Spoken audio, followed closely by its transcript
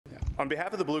On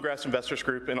behalf of the Bluegrass Investors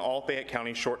Group and all Fayette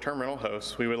County short-term rental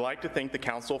hosts, we would like to thank the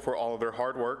Council for all of their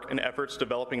hard work and efforts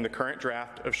developing the current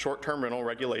draft of short-term rental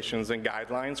regulations and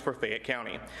guidelines for Fayette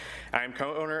County. I am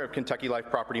co-owner of Kentucky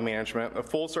Life Property Management, a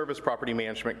full-service property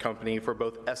management company for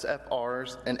both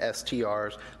SFRs and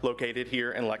STRs located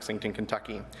here in Lexington,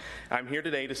 Kentucky. I'm here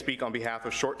today to speak on behalf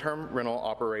of short-term rental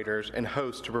operators and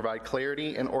hosts to provide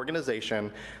clarity and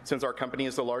organization, since our company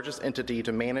is the largest entity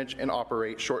to manage and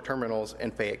operate short-term rentals in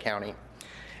Fayette County.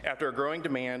 After a growing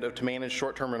demand to manage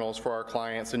short-term rentals for our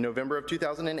clients, in November of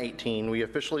 2018, we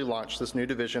officially launched this new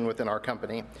division within our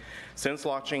company. Since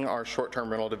launching our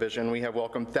short-term rental division, we have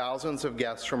welcomed thousands of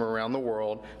guests from around the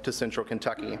world to Central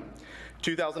Kentucky.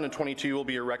 2022 will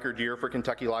be a record year for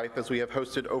Kentucky Life, as we have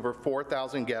hosted over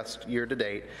 4,000 guests year to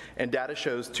date, and data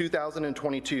shows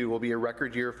 2022 will be a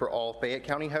record year for all Fayette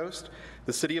County hosts,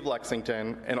 the City of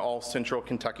Lexington, and all Central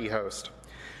Kentucky hosts.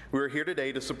 We are here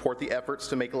today to support the efforts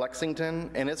to make Lexington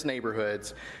and its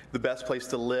neighborhoods the best place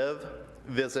to live,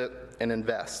 visit, and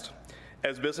invest.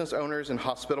 As business owners and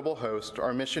hospitable hosts,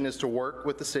 our mission is to work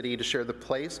with the city to share the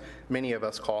place many of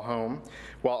us call home,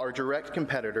 while our direct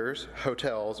competitors,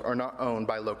 hotels, are not owned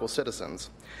by local citizens.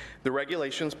 The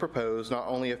regulations proposed not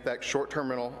only affect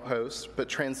short-term rental hosts, but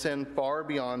transcend far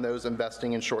beyond those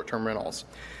investing in short-term rentals.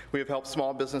 We have helped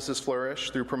small businesses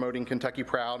flourish through promoting Kentucky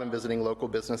Proud and visiting local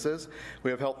businesses. We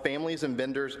have helped families and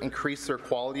vendors increase their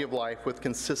quality of life with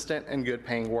consistent and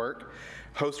good-paying work.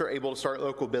 Hosts are able to start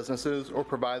local businesses or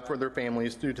provide for their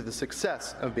families due to the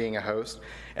success of being a host,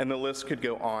 and the list could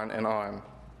go on and on.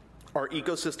 Our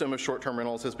ecosystem of short-term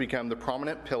rentals has become the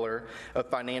prominent pillar of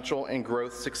financial and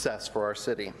growth success for our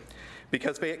city.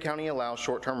 Because Fayette County allows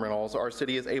short-term rentals, our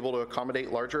city is able to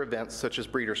accommodate larger events such as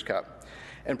Breeders' Cup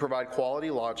and provide quality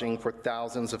lodging for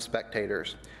thousands of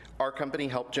spectators. Our company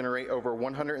helped generate over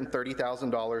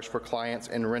 $130,000 for clients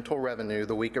in rental revenue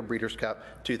the week of Breeders'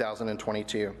 Cup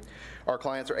 2022. Our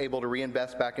clients are able to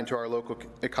reinvest back into our local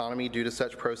economy due to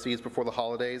such proceeds before the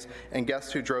holidays, and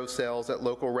guests who drove sales at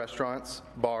local restaurants,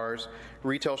 bars,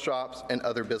 retail shops, and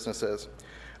other businesses.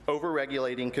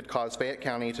 Overregulating could cause Fayette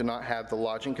County to not have the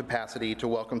lodging capacity to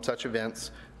welcome such events.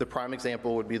 The prime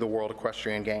example would be the World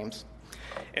Equestrian Games.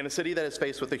 In a city that is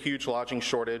faced with a huge lodging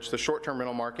shortage, the short-term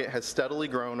rental market has steadily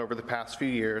grown over the past few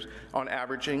years, on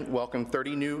averaging welcomed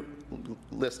 30 new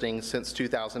listings since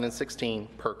 2016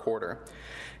 per quarter.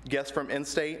 Guests from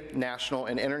in-state, national,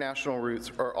 and international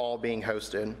routes are all being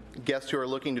hosted. Guests who are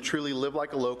looking to truly live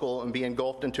like a local and be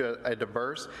engulfed into a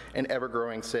diverse and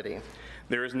ever-growing city.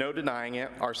 There is no denying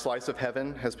it, our slice of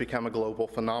heaven has become a global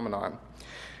phenomenon.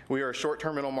 We are a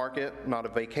short-term rental market, not a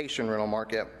vacation rental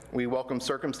market. We welcome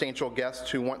circumstantial guests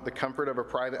who want the comfort of a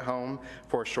private home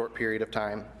for a short period of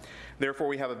time. Therefore,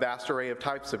 we have a vast array of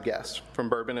types of guests, from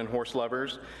bourbon and horse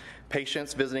lovers,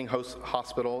 patients visiting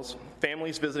hospitals,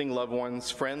 families visiting loved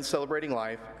ones, friends celebrating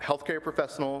life, healthcare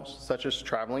professionals such as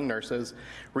traveling nurses,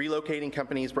 relocating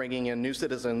companies bringing in new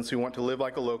citizens who want to live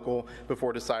like a local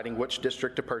before deciding which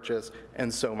district to purchase,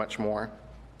 and so much more.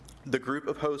 The group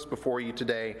of hosts before you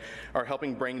today are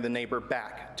helping bring the neighbor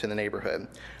back to the neighborhood.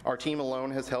 Our team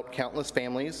alone has helped countless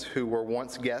families who were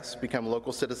once guests become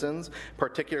local citizens,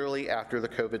 particularly after the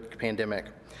COVID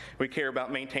pandemic. We care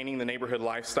about maintaining the neighborhood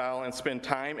lifestyle and spend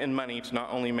time and money to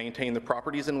not only maintain the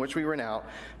properties in which we rent out,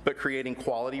 but creating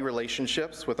quality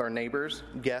relationships with our neighbors,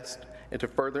 guests, and to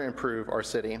further improve our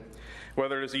city.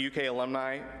 Whether it is a UK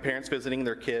alumni, parents visiting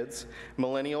their kids,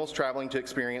 millennials traveling to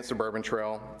experience the Bourbon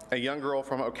Trail, a young girl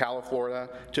from Ocala, Florida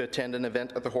to attend an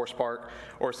event at the horse park,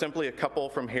 or simply a couple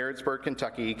from Harrodsburg,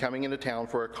 Kentucky coming into town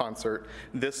for a concert,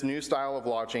 this new style of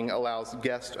lodging allows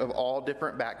guests of all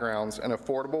different backgrounds an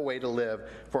affordable way to live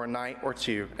for a night or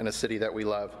two in a city that we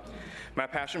love. My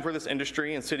passion for this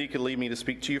industry and city could lead me to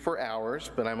speak to you for hours,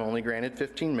 but I'm only granted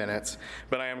 15 minutes,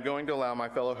 but I am going to allow my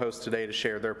fellow hosts today to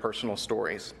share their personal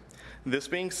stories. This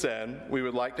being said, we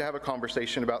would like to have a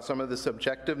conversation about some of the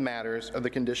subjective matters of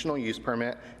the conditional use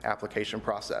permit application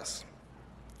process.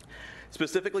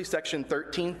 Specifically Section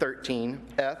 1313,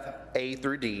 F, A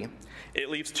through D,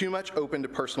 it leaves too much open to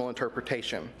personal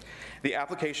interpretation. The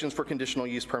applications for conditional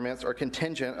use permits are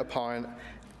contingent upon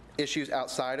issues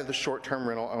outside of the short-term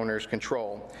rental owner's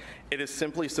control. It is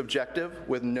simply subjective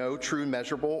with no true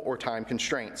measurable or time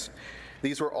constraints.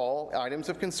 These were all items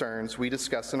of concerns we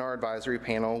discussed in our advisory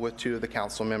panel with two of the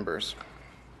council members.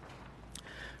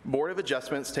 Board of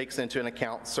Adjustments takes into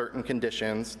account certain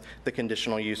conditions, the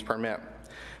conditional use permit.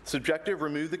 Subjective,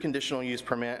 remove the conditional use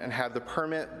permit and have the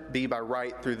permit be by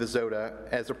right through the ZOTA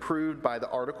as approved by the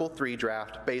Article 3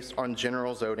 draft based on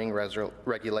general zoning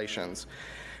regulations.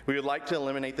 We would like to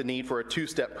eliminate the need for a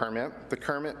two-step permit.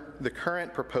 The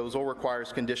current proposal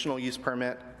requires conditional use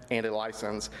permit and a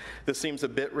license. This seems a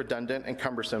bit redundant and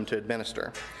cumbersome to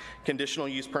administer. Conditional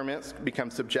use permits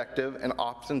become subjective and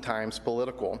oftentimes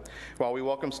political. While we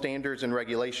welcome standards and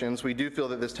regulations, we do feel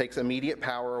that this takes immediate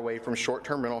power away from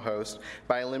short-term rental hosts.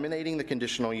 By eliminating the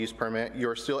conditional use permit, you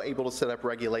are still able to set up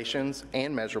regulations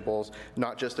and measurables,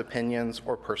 not just opinions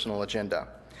or personal agenda.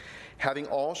 Having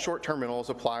all short-term rentals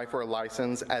apply for a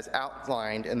license as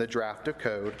outlined in the draft of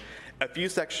code, a few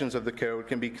sections of the code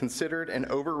can be considered an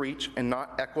overreach and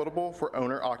not equitable for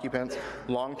owner-occupants,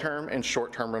 long-term and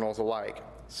short-term rentals alike.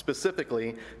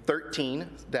 Specifically,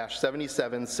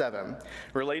 13-77-7,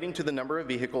 relating to the number of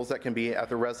vehicles that can be at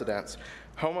the residence.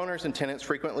 Homeowners and tenants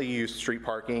frequently use street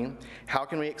parking. How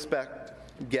can we expect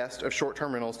guests of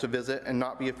short-term rentals to visit and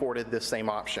not be afforded this same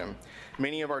option?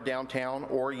 Many of our downtown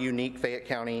or unique Fayette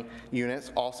County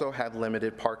units also have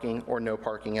limited parking or no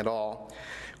parking at all.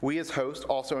 We as hosts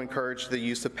also encourage the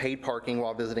use of paid parking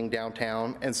while visiting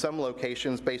downtown, and some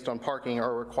locations based on parking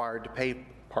are required to pay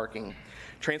parking.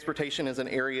 Transportation is an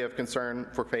area of concern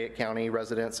for Fayette County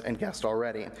residents and guests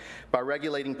already. By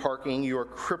regulating parking, you are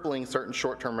crippling certain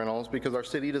short-term rentals because our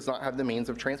city does not have the means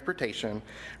of transportation,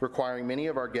 requiring many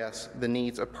of our guests the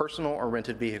needs of personal or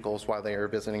rented vehicles while they are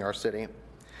visiting our city.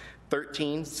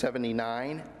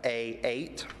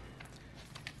 1379A8.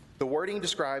 The wording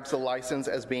describes the license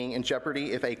as being in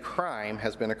jeopardy if a crime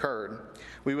has been occurred.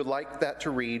 We would like that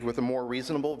to read with a more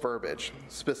reasonable verbiage.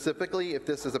 Specifically, if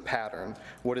this is a pattern,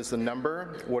 what is the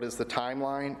number, what is the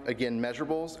timeline, again,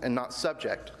 measurables, and not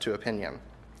subject to opinion.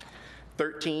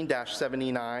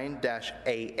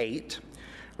 13-79-A8.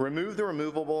 Remove the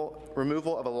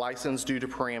removal of a license due to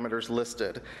parameters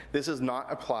listed. This is not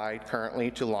applied currently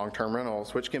to long-term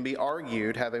rentals, which can be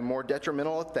argued have a more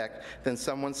detrimental effect than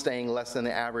someone staying less than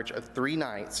the average of 3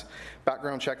 nights.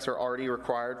 Background checks are already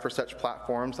required for such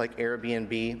platforms like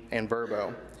Airbnb and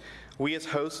Vrbo. We as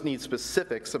hosts need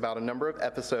specifics about a number of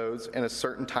episodes in a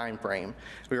certain time frame.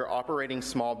 We are operating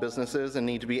small businesses and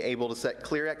need to be able to set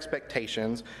clear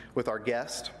expectations with our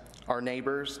guests, our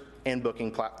neighbors, and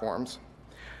booking platforms.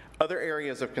 Other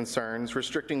areas of concerns,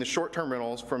 restricting the short-term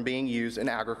rentals from being used in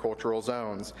agricultural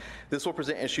zones. This will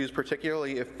present issues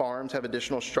particularly if farms have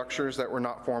additional structures that were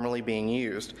not formerly being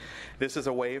used. This is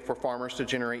a way for farmers to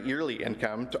generate yearly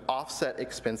income, to offset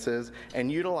expenses,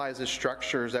 and utilize the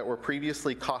structures that were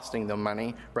previously costing them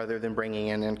money rather than bringing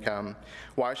in income.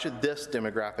 Why should this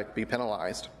demographic be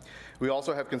penalized? We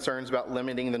also have concerns about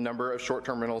limiting the number of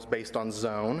short-term rentals based on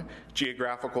zone,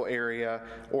 geographical area,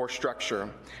 or structure.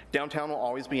 Downtown will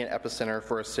always be an epicenter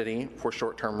for a city for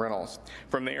short-term rentals.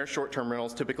 From there, short-term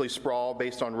rentals typically sprawl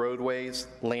based on roadways,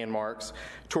 landmarks,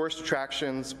 tourist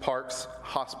attractions, parks,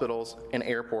 hospitals, and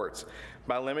airports.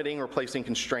 By limiting or placing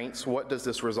constraints, what does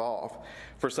this resolve?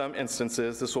 For some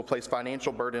instances, this will place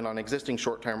financial burden on existing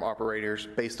short-term operators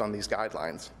based on these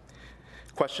guidelines.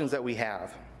 Questions that we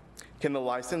have. Can the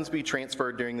license be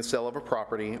transferred during the sale of a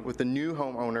property with the new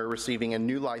homeowner receiving a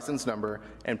new license number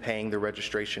and paying the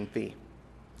registration fee?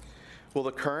 Will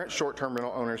the current short-term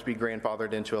rental owners be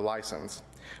grandfathered into a license?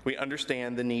 We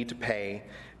understand the need to pay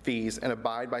fees and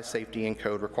abide by safety and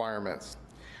code requirements.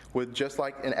 With just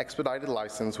like an expedited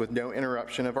license with no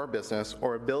interruption of our business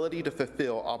or ability to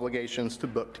fulfill obligations to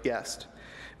booked guests.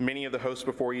 Many of the hosts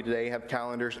before you today have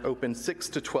calendars open 6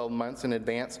 to 12 months in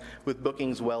advance with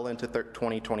bookings well into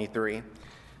 2023.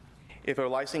 If a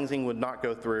licensing would not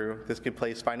go through, this could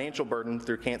place financial burden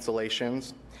through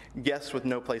cancellations, guests with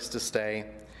no place to stay,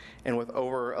 and with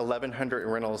over 1,100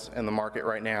 rentals in the market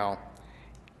right now,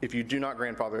 if you do not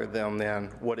grandfather them, then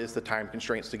what is the time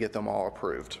constraints to get them all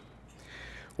approved?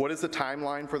 What is the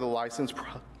timeline for the license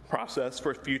process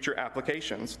for future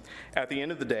applications? At the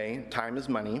end of the day, time is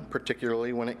money,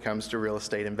 particularly when it comes to real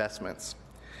estate investments.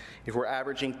 If we're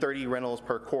averaging 30 rentals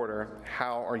per quarter,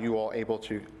 how are you all able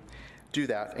to do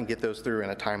that and get those through in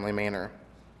a timely manner?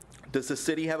 Does the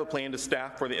city have a plan to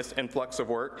staff for this influx of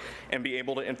work and be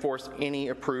able to enforce any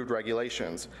approved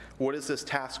regulations? What is this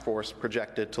task force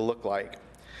projected to look like?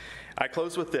 I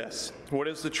close with this. What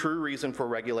is the true reason for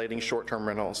regulating short-term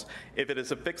rentals? If it is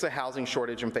to fix a housing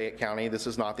shortage in Fayette County, this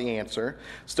is not the answer.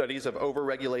 Studies of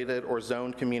over-regulated or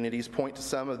zoned communities point to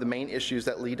some of the main issues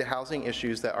that lead to housing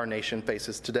issues that our nation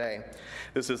faces today.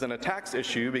 This isn't a tax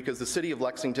issue because the city of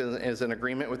Lexington is in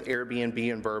agreement with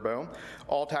Airbnb and Vrbo.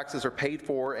 All taxes are paid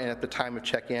for and at the time of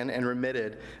check-in and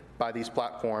remitted by these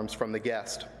platforms from the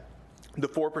guest. The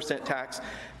 4% tax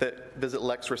that Visit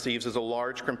Lex receives is a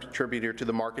large contributor to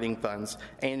the marketing funds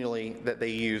annually that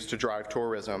they use to drive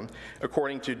tourism.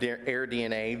 According to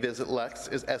AirDNA, Visit Lex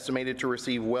is estimated to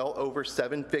receive well over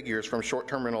 7 figures from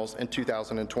short-term rentals in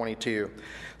 2022.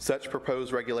 Such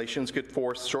proposed regulations could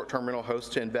force short-term rental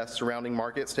hosts to invest surrounding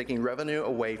markets, taking revenue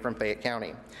away from Fayette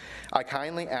County. I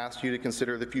kindly ask you to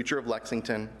consider the future of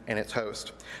Lexington and its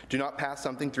host. Do not pass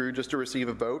something through just to receive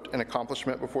a vote and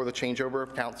accomplishment before the changeover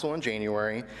of council in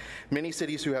January. Many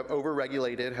cities who have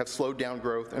over-regulated have slowed down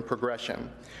growth and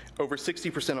progression. Over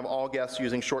 60% of all guests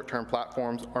using short-term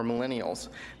platforms are millennials.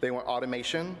 They want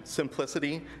automation,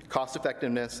 simplicity,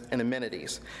 cost-effectiveness, and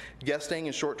amenities. Guests staying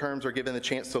in short terms are given the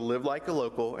chance to live like a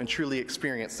local and truly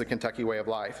experience the Kentucky way of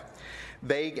life.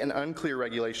 Vague and unclear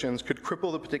regulations could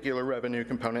cripple the particular revenue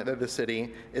component that the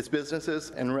city, its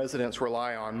businesses, and residents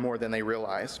rely on more than they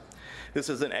realize. This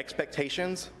is an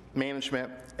expectations,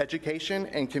 management, education,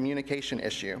 and communication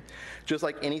issue. Just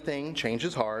like anything, change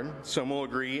is hard. Some will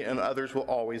agree and others will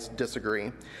always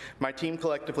disagree. My team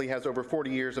collectively has over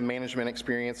 40 years of management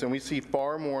experience, and we see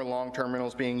far more long-term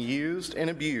rentals being used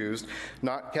and abused,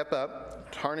 not kept up,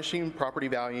 tarnishing property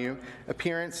value,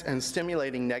 appearance, and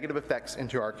stimulating negative effects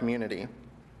into our community.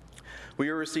 We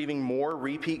are receiving more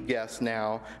repeat guests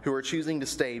now who are choosing to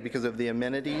stay because of the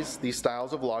amenities these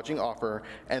styles of lodging offer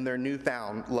and their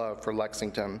newfound love for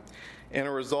Lexington. In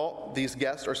a result, these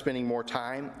guests are spending more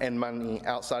time and money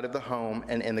outside of the home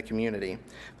and in the community.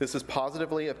 This is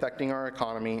positively affecting our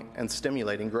economy and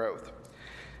stimulating growth.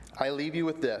 I leave you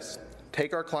with this.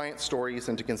 Take our clients' stories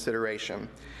into consideration.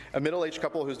 A middle-aged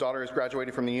couple whose daughter has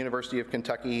graduated from the University of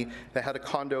Kentucky that had a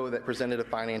condo that presented a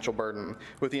financial burden.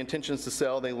 With the intentions to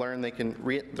sell, they learned they can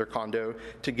rent their condo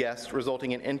to guests,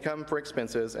 resulting in income for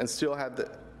expenses, and still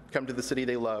come to the city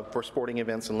they love for sporting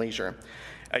events and leisure.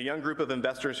 A young group of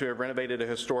investors who have renovated a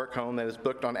historic home that is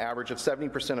booked on average of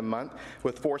 70% a month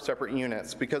with 4 separate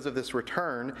units. Because of this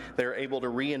return, they are able to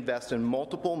reinvest in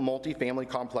multiple multifamily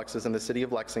complexes in the city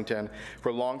of Lexington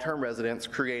for long-term residents,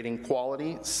 creating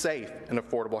quality, safe, and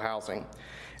affordable housing.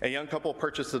 A young couple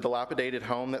purchased a dilapidated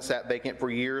home that sat vacant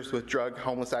for years with drug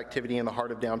homeless activity in the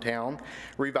heart of downtown,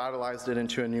 revitalized it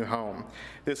into a new home.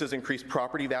 This has increased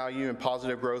property value and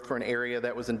positive growth for an area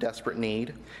that was in desperate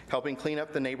need, helping clean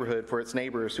up the neighborhood for its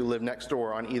neighbors who live next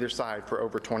door on either side for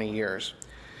over 20 years.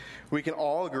 We can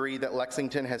all agree that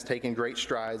Lexington has taken great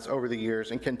strides over the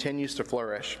years and continues to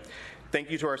flourish. Thank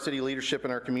you to our city leadership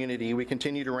and our community. We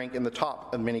continue to rank in the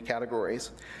top of many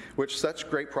categories. With such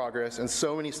great progress and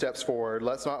so many steps forward,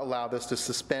 let's not allow this to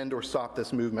suspend or stop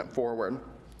this movement forward.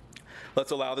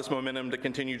 Let's allow this momentum to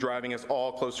continue driving us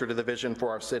all closer to the vision for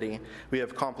our city. We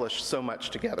have accomplished so much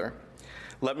together.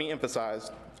 Let me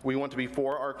emphasize, we want to be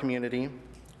for our community,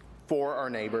 for our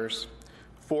neighbors,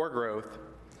 for growth,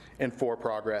 and for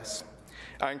progress.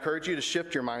 I encourage you to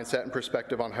shift your mindset and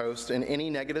perspective on hosts and any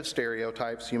negative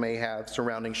stereotypes you may have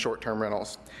surrounding short-term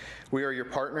rentals. We are your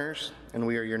partners and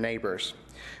we are your neighbors.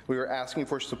 We are asking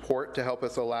for support to help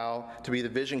us allow to be the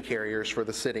vision carriers for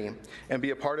the city and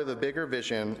be a part of the bigger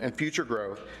vision and future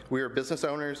growth. We are business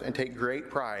owners and take great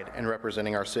pride in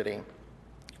representing our city.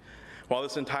 While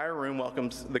this entire room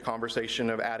welcomes the conversation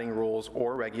of adding rules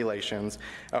or regulations,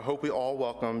 I hope we all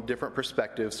welcome different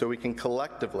perspectives so we can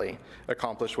collectively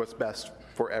accomplish what's best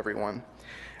for everyone.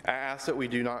 I ask that we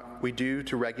do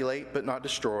to regulate but not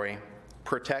destroy,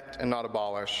 protect and not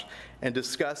abolish, and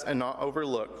discuss and not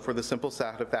overlook for the simple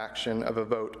satisfaction of a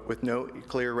vote with no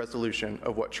clear resolution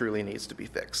of what truly needs to be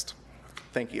fixed.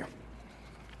 Thank you.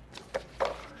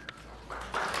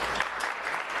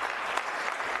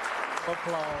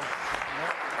 Applause.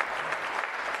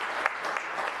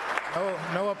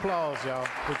 No applause, y'all.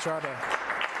 We try to.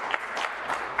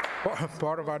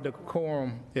 Part of our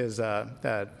decorum is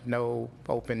no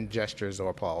open gestures or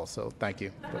applause, so thank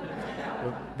you.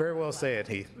 Very well said,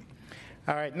 Heath.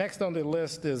 All right, next on the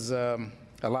list is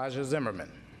Elijah Zimmerman.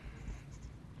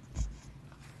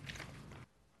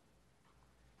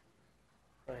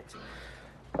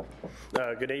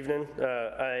 Good evening.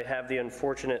 I have the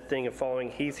unfortunate thing of following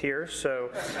Heath here,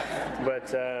 but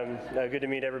good to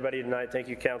meet everybody tonight. Thank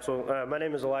you, Council. My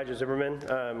name is Elijah Zimmerman.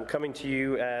 I'm coming to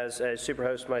you as a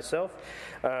superhost myself,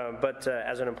 but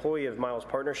as an employee of Miles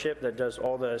Partnership that does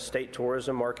all the state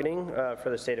tourism marketing for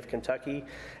the state of Kentucky,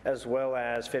 as well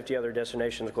as 50 other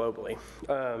destinations globally.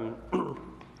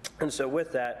 And so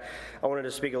with that, I wanted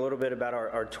to speak a little bit about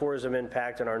our tourism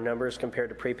impact and our numbers compared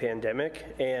to pre-pandemic,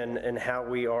 and how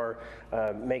we are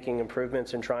making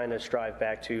improvements and trying to strive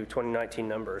back to 2019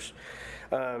 numbers.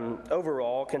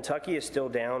 Overall, Kentucky is still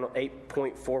down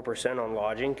 8.4% on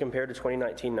lodging compared to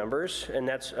 2019 numbers, and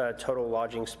that's total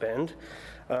lodging spend.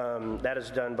 That is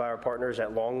done by our partners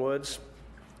at Longwoods,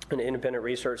 an independent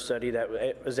research study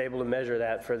that was able to measure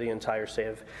that for the entire state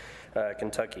of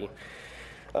Kentucky.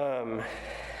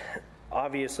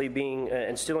 Obviously,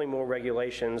 instilling more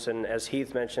regulations, and as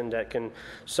Heath mentioned, that can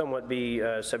somewhat be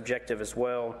subjective as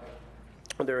well.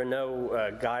 There are no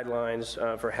guidelines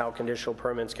for how conditional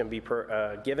permits can be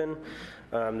given.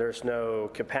 There's no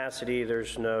capacity,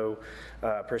 there's no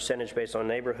percentage based on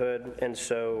neighborhood, and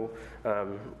so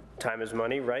time is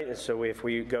money, right? And so if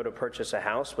we go to purchase a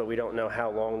house, but we don't know how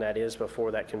long that is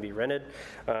before that can be rented,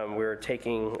 we're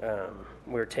taking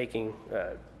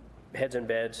heads and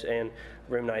beds and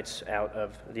room nights out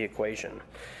of the equation.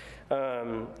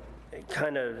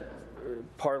 Kind of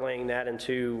parlaying that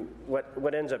into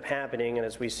what ends up happening, and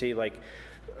as we see, like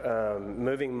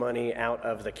moving money out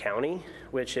of the county,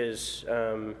 which is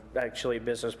actually a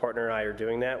business partner and I are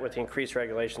doing that with the increased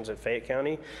regulations in Fayette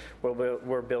County.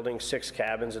 We're building 6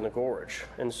 cabins in the gorge,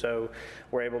 and so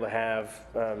we're able to have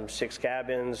 6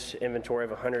 cabins, inventory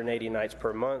of 180 nights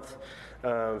per month,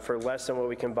 for less than what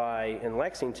we can buy in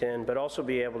Lexington, but also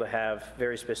be able to have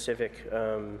very specific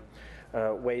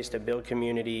ways to build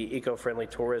community, eco-friendly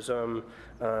tourism,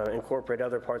 incorporate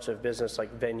other parts of business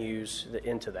like venues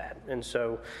into that. And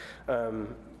so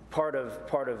part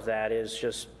of that is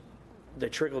just the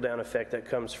trickle-down effect that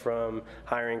comes from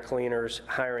hiring cleaners,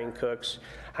 hiring cooks,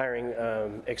 hiring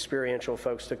experiential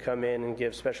folks to come in and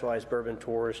give specialized bourbon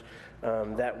tours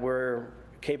that we're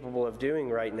capable of doing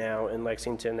right now in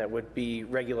Lexington that would be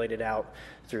regulated out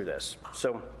through this.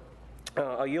 So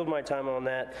I'll yield my time on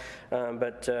that,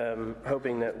 but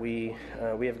hoping that we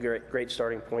have a great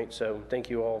starting point. So thank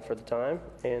you all for the time,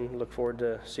 and look forward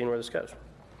to seeing where this goes.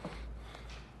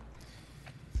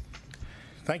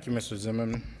 Thank you, Mr.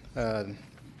 Zimmerman.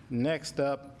 Next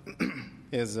up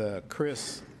is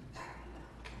Chris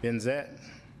Benzet.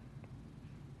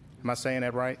 Am I saying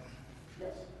that right?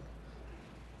 Yes.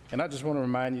 And I just want to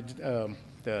remind you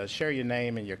to share your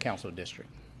name and your council district.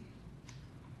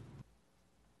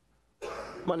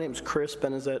 My name is Chris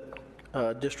Benezet,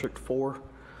 District 4.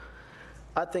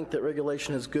 I think that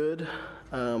regulation is good.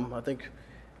 I think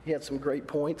he had some great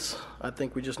points. I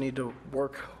think we just need to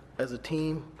work as a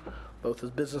team, both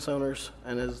as business owners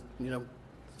and as,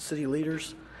 city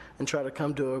leaders, and try to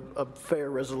come to a fair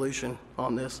resolution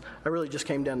on this. I really just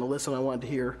came down to listen. I wanted to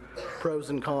hear pros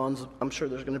and cons. I'm sure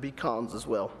there's going to be cons as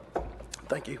well.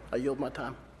 Thank you. I yield my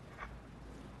time.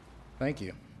 Thank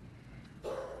you.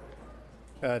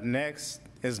 Next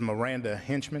is Miranda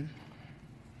Henchman.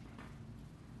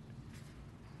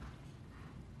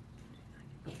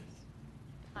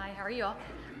 Hi, how are you all?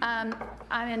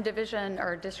 I'm in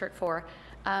District 4.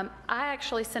 I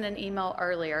actually sent an email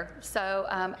earlier. So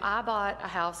I bought a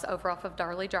house over off of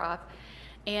Darley Drive,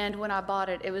 and when I bought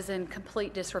it, it was in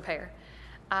complete disrepair.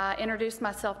 I introduced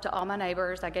myself to all my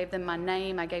neighbors. I gave them my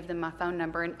name, I gave them my phone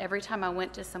number, and every time I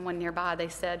went to someone nearby, they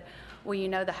said,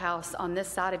 well, the house on this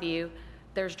side of you,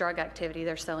 there's drug activity,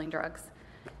 they're selling drugs.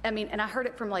 And I heard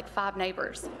it from like 5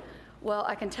 neighbors. Well,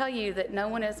 I can tell you that no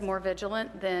one is more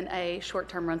vigilant than a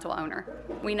short-term rental owner.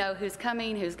 We know who's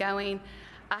coming, who's going.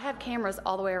 I have cameras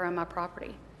all the way around my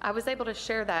property. I was able to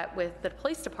share that with the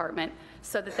police department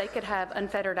so that they could have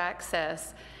unfettered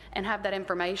access and have that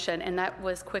information, and that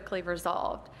was quickly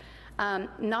resolved.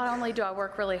 Not only do I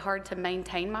work really hard to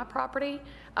maintain my property,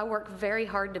 I work very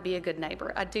hard to be a good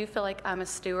neighbor. I do feel like I'm a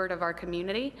steward of our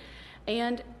community,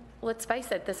 and let's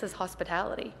face it, this is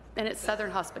hospitality, and it's Southern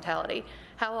hospitality.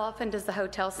 How often does the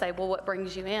hotel say, well, what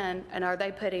brings you in? And are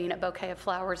they putting a bouquet of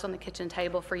flowers on the kitchen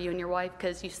table for you and your wife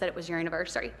because you said it was your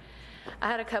anniversary?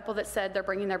 I had a couple that said they're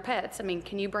bringing their pets.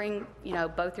 Can you bring,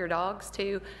 both your dogs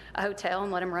to a hotel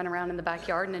and let them run around in the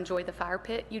backyard and enjoy the fire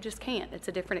pit? You just can't. It's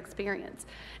a different experience.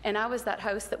 And I was that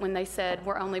host that when they said,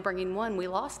 we're only bringing one, we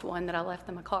lost one, that I left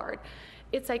them a card.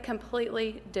 It's a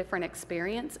completely different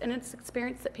experience, and it's an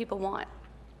experience that people want.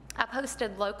 I've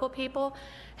hosted local people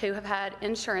who have had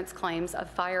insurance claims of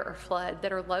fire or flood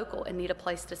that are local and need a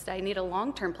place to stay, need a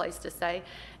long-term place to stay,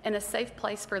 and a safe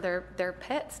place for their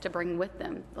pets to bring with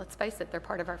them. Let's face it, they're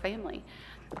part of our family.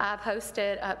 I've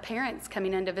hosted parents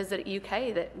coming in to visit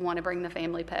UK that want to bring the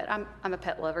family pet. I'm a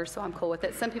pet lover, so I'm cool with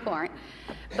it. Some people aren't.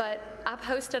 But I've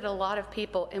hosted a lot of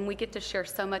people, and we get to share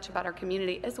so much about our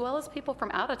community, as well as people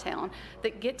from out of town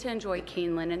that get to enjoy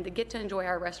Keeneland and that get to enjoy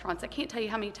our restaurants. I can't tell you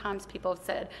how many times people have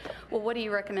said, well, what do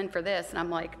you recommend for this? And I'm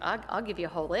like, I'll give you a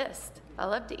whole list. I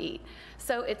love to eat.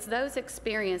 So it's those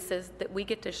experiences that we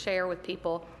get to share with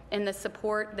people and the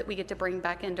support that we get to bring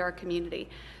back into our community.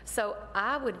 So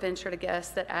I would venture to guess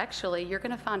that actually you're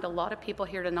going to find a lot of people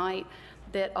here tonight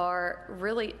that are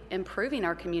really improving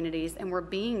our communities, and we're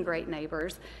being great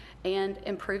neighbors and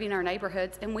improving our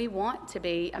neighborhoods. And we want to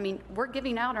be, I mean, we're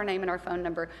giving out our name and our phone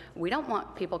number. We don't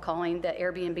want people calling the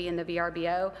Airbnb and the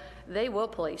VRBO. They will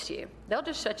police you. They'll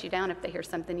just shut you down if they hear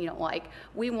something you don't like.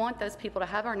 We want those people to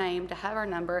have our name, to have our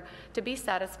number, to be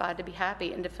satisfied, to be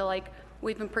happy, and to feel like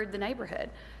we've improved the neighborhood.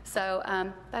 So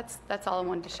that's all I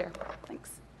wanted to share.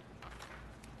 Thanks.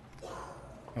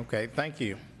 Okay, thank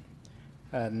you.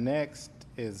 Next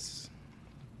is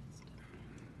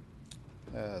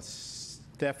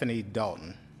Stephanie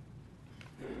Dalton.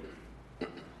 Okay.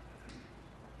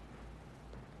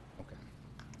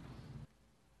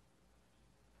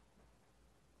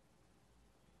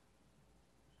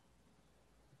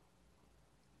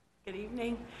 Good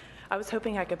evening. I was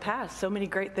hoping I could pass. So many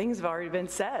great things have already been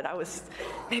said.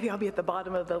 Maybe I'll be at the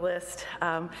bottom of the list.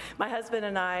 My husband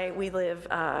and I,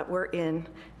 we're in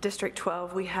District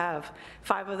 12. We have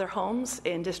 5 other homes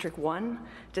in District 1,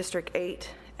 District 8,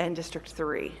 and District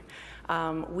 3.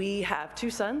 We have 2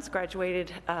 sons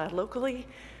graduated locally.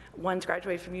 One's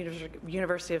graduated from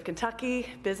University of Kentucky,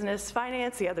 business,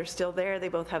 finance. The other's still there. They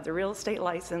both have the real estate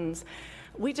license.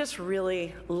 We just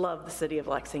really love the city of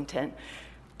Lexington.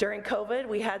 During COVID,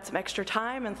 we had some extra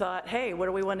time and thought, hey, what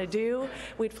do we want to do?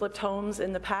 We'd flipped homes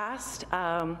in the past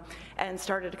and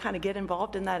started to kind of get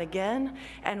involved in that again,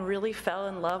 and really fell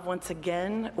in love once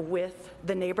again with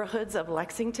the neighborhoods of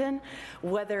Lexington,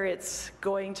 whether it's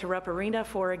going to Rupp Arena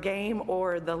for a game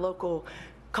or the local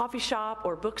coffee shop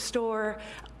or bookstore.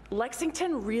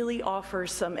 Lexington really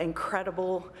offers some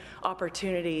incredible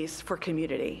opportunities for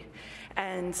community.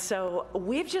 And so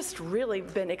we've just really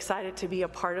been excited to be a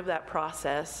part of that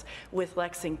process with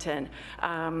Lexington.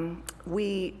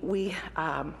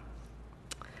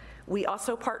 We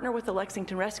also partner with the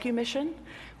Lexington Rescue Mission.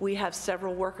 We have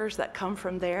several workers that come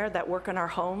from there that work in our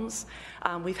homes.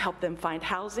 We've helped them find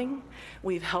housing.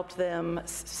 We've helped them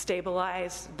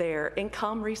stabilize their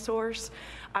income resource.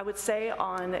 I would say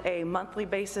on a monthly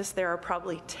basis, there are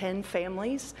probably 10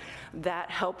 families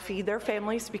that help feed their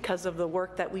families because of the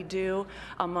work that we do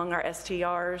among our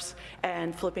STRs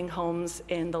and flipping homes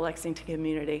in the Lexington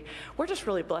community. We're just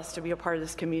really blessed to be a part of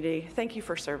this community. Thank you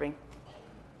for serving.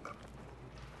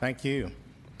 Thank you.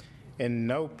 And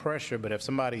no pressure, but if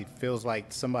somebody feels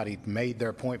like somebody made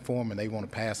their point for them and they want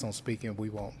to pass on speaking, we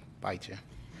won't bite you.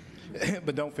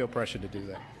 But don't feel pressure to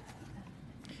do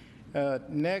that.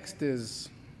 Next is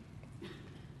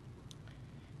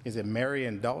it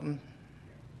Marion Dalton?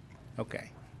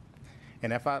 Okay.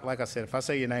 And if like I said, if I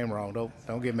say your name wrong,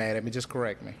 don't get mad at me, just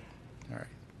correct me. All right.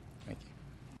 Thank you.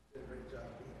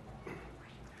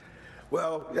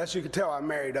 Well, as you can tell, I'm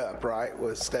married up, right,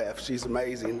 with Steph. She's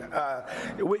amazing.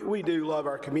 We do love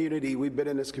our community. We've been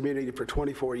in this community for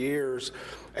 24 years,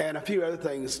 and a few other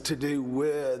things to do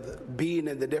with being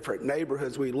in the different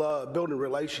neighborhoods we love, building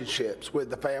relationships with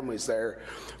the families there.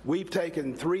 We've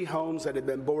taken 3 homes that have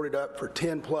been boarded up for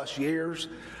 10 plus years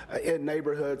in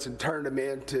neighborhoods and turned them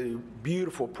into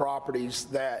beautiful properties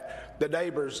that the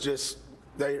neighbors just,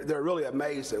 they're really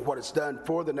amazed at what it's done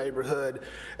for the neighborhood,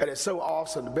 and it's so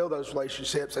awesome to build those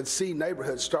relationships and see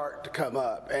neighborhoods start to come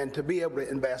up and to be able to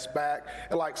invest back,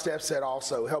 and like Steph said,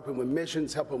 also helping with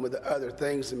missions, helping with other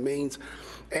things and means,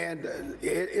 and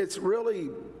it's really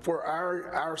for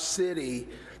our city.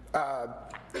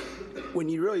 When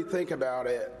you really think about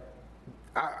it,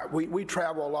 we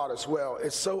travel a lot as well.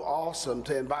 It's so awesome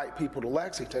to invite people to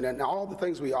Lexington, and all the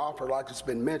things we offer, like it's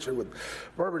been mentioned with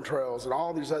bourbon trails and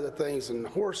all these other things and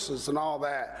horses and all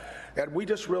that. And we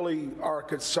just really are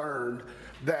concerned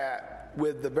that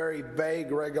with the very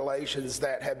vague regulations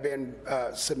that have been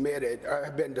submitted,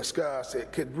 have been discussed,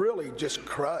 it could really just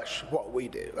crush what we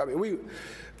do. I mean,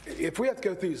 if we have to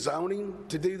go through zoning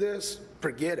to do this,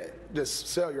 forget it. Just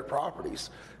sell your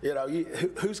properties. You know,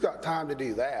 who's got time to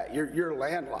do that? You're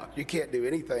landlocked. You can't do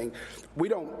anything. We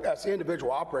don't, as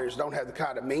individual operators, don't have the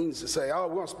kind of means to say, oh,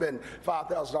 we want to spend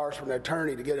 $5,000 from an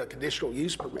attorney to get a conditional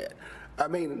use permit. I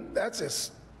mean, that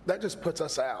just puts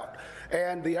us out.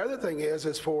 And the other thing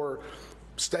is for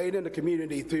staying in the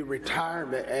community through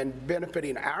retirement and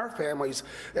benefiting our families.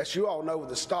 As you all know, with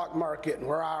the stock market and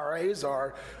where IRAs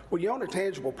are, when you own a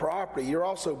tangible property, you're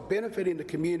also benefiting the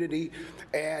community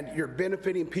and you're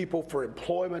benefiting people for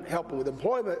employment, helping with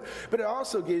employment, but it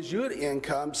also gives you an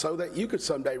income so that you could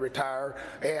someday retire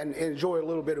and enjoy a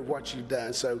little bit of what you've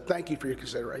done. So thank you for your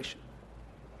consideration.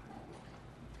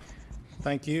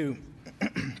 Thank you.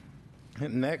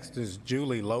 Next is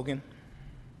Julie Logan.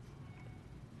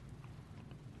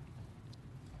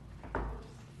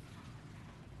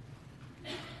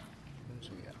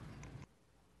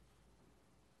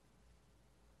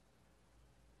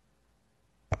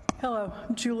 Hello,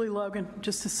 Julie Logan,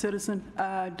 just a citizen.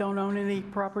 I don't own any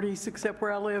properties except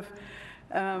where I live.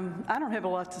 I don't have a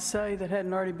lot to say that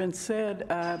hadn't already been said.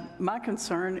 My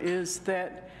concern is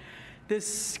that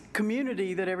this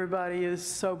community that everybody is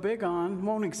so big on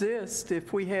won't exist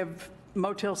if we have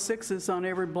Motel 6s on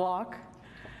every block.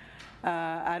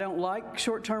 I don't like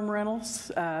short-term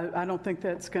rentals. I don't think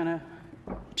that's going to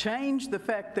change the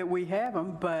fact that we have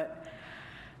them, but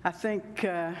I think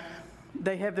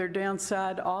they have their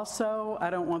downside also. I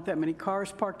don't want that many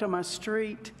cars parked on my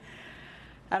street.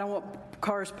 I don't want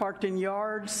cars parked in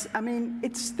yards. I mean,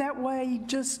 it's that way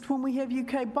just when we have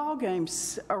UK ball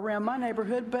games around my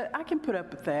neighborhood, but I can put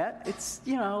up with that. It's,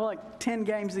 you know, like 10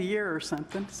 games a year or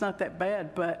something. It's not that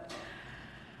bad, but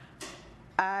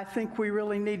I think we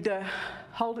really need to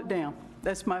hold it down.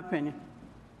 That's my opinion.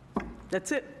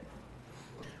 That's it.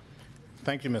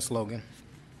 Thank you, Ms. Logan.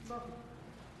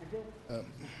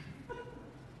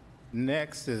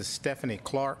 Next is Stephanie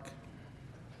Clark.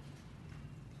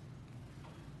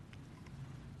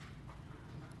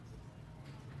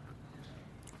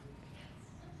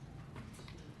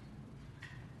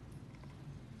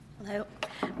 Hello,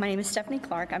 my name is Stephanie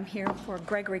Clark. I'm here for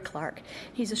Gregory Clark.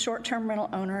 He's a short-term rental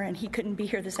owner, and he couldn't be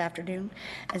here this afternoon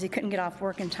as he couldn't get off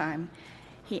work in time.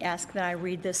 He asked that I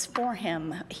read this for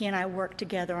him. He and I work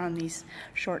together on these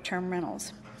short-term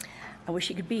rentals. I wish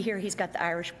he could be here. He's got the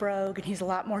Irish brogue, and he's a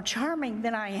lot more charming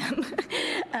than I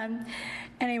am.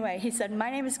 Anyway, he said, my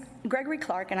name is Gregory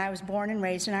Clark, and I was born and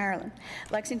raised in Ireland.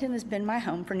 Lexington has been my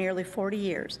home for nearly 40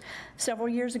 years. Several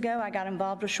years ago, I got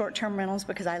involved with short-term rentals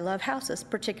because I love houses,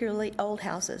 particularly old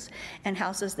houses, and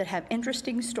houses that have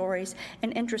interesting stories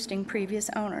and interesting previous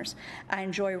owners. I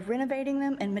enjoy renovating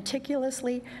them and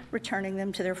meticulously returning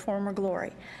them to their former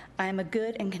glory. I am a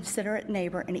good and considerate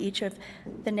neighbor in each of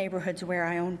the neighborhoods where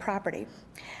I own property.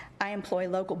 I employ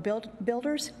local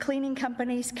builders, cleaning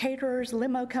companies, caterers,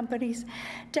 limo companies,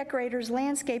 decorators,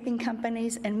 landscaping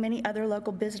companies, and many other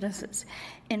local businesses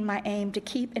in my aim to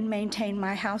keep and maintain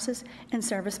my houses and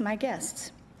service my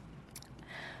guests.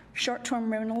 Short-term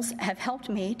rentals have helped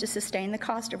me to sustain the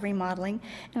cost of remodeling,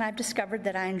 and I've discovered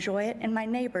that I enjoy it, and my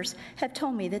neighbors have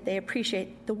told me that they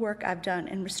appreciate the work I've done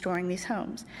in restoring these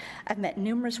homes. I've met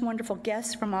numerous wonderful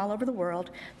guests from all over the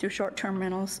world through short-term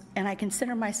rentals, and I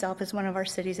consider myself as one of our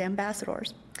city's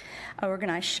ambassadors. I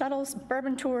organize shuttles,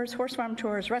 bourbon tours, horse farm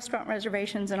tours, restaurant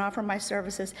reservations, and offer my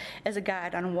services as a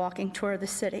guide on a walking tour of the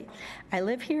city. I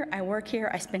live here, I work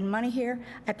here, I spend money here,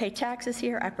 I pay taxes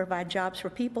here, I provide jobs for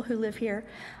people who live here.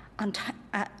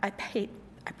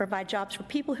 I provide jobs for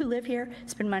people who live here,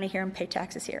 spend money here, and pay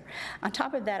taxes here. On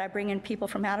top of that, I bring in people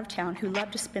from out of town who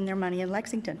love to spend their money in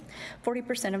Lexington.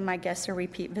 40% of my guests are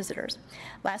repeat visitors.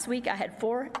 Last week, I had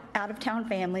 4 out-of-town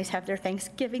families have their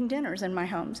Thanksgiving dinners in my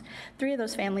homes. 3 of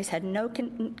those families had no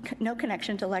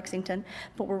connection to Lexington,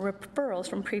 but were referrals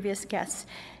from previous guests.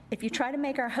 If you try to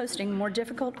make our hosting more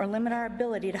difficult or limit our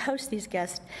ability to host these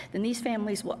guests, then these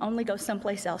families will only go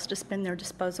someplace else to spend their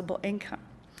disposable income.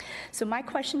 So my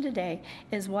question today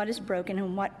is, what is broken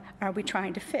and what are we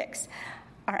trying to fix?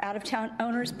 Are out-of-town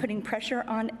owners putting pressure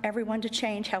on everyone to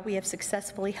change how we have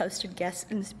successfully hosted guests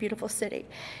in this beautiful city?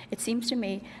 It seems to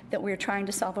me that we're trying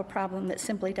to solve a problem that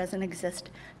simply doesn't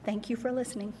exist. Thank you for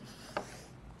listening.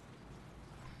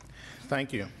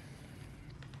 Thank you.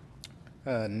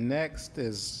 Next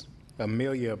is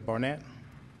Amelia Barnett.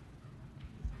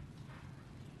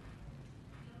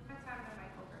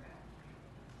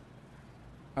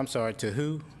 I'm sorry, to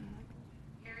who?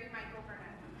 Harry Michael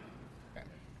Burnett.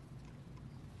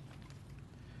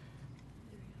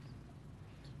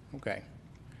 Okay.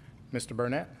 Mr.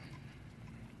 Burnett?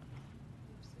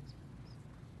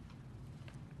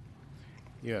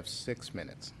 You have 6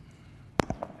 minutes.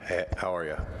 Hey, how are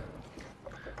you?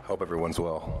 Hope everyone's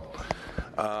well.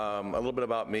 A little bit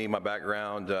about me, my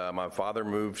background. My father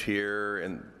moved here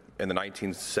in the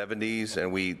 1970s,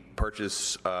 and we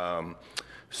purchased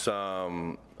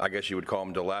some, I guess you would call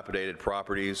them dilapidated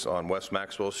properties on West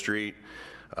Maxwell Street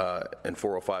in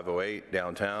 40508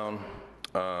 downtown.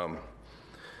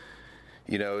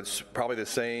 You know, it's probably the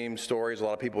same stories a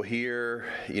lot of people hear.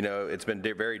 You know, it's been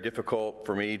very difficult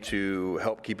for me to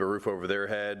help keep a roof over their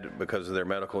head because of their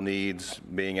medical needs,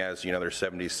 being as, you know, they're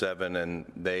 77 and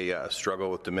they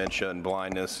struggle with dementia and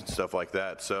blindness and stuff like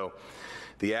that. So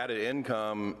the added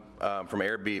income from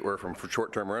Airbnb or from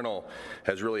short-term rental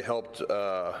has really helped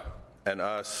and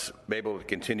us be able to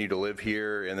continue to live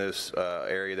here in this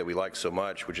area that we like so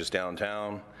much, which is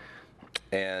downtown.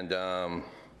 And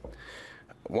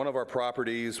one of our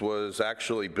properties was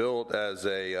actually built as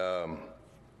a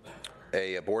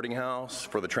boarding house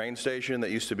for the train station that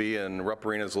used to be in Rupp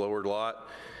Arena's lower lot.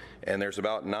 And there's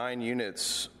about 9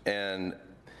 units, and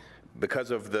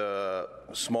because of the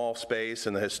small space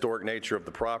and the historic nature of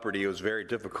the property, it was very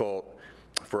difficult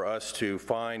for us to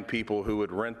find people who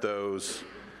would rent those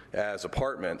as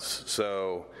apartments.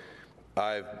 So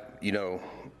I've, you know,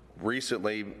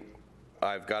 recently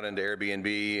I've got into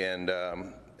Airbnb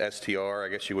and STR, I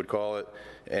guess you would call it,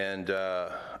 and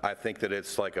I think that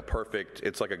it's like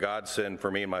it's like a godsend for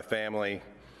me and my family.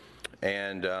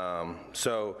 And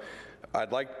so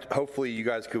I'd like, hopefully you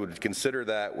guys could consider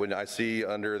that when I see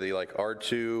under the like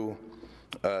R2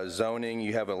 zoning,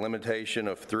 you have a limitation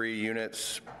of 3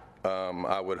 units.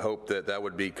 I would hope that that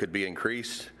could be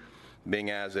increased, being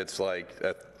as it's like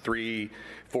a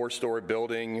 4-story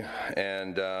building,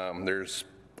 and there's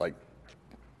like,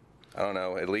 I don't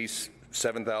know, at least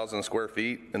 7,000 square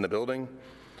feet in the building.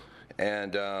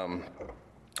 And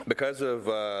because of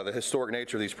the historic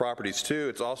nature of these properties too,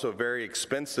 it's also very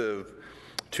expensive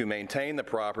to maintain the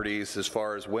properties as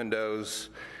far as windows,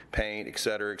 paint, et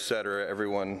cetera, et cetera.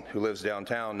 Everyone who lives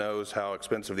downtown knows how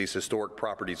expensive these historic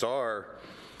properties are.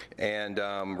 And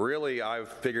really, I've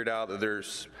figured out that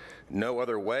there's no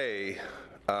other way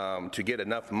to get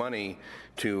enough money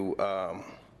to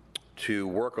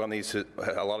work on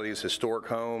a lot of these historic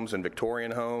homes and Victorian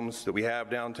homes that we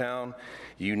have downtown.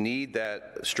 You need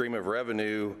that stream of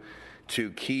revenue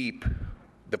to keep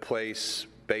the place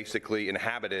basically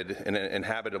inhabited in an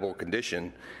inhabitable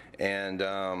condition. And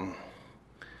so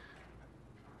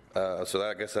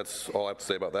I guess that's all I have to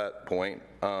say about that point.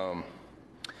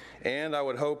 And I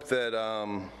would hope that,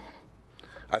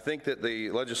 I think that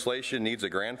the legislation needs a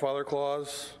grandfather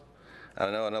clause. I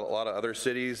know in a lot of other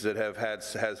cities that have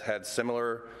had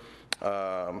similar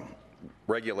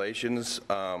regulations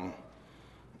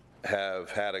have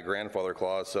had a grandfather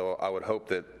clause. So I would hope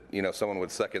that, you know, someone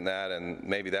would second that, and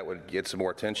maybe that would get some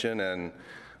more attention. And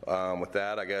with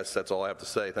that, I guess that's all I have to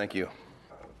say. Thank you.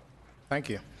 Thank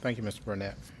you. Thank you, Mr.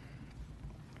 Burnett.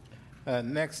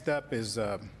 Next up is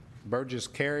Burgess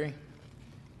Carey.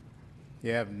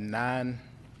 You have nine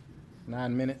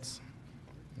minutes.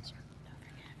 Yes, sir.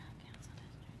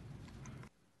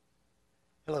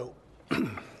 Hello.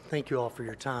 Thank you all for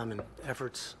your time and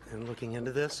efforts in looking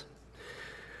into this.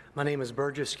 My name is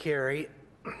Burgess Carey.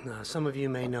 Some of you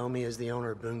may know me as the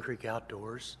owner of Boone Creek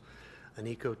Outdoors, an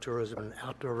ecotourism and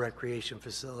outdoor recreation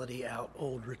facility out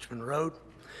Old Richmond Road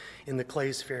in the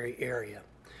Clays Ferry area.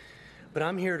 But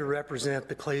I'm here to represent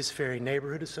the Clays Ferry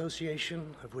Neighborhood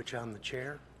Association, of which I'm the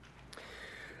chair.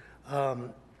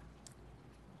 And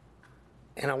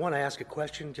I want to ask a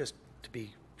question just to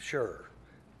be sure.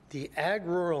 The ag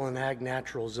rural and ag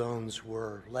natural zones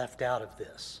were left out of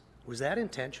this. Was that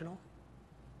intentional?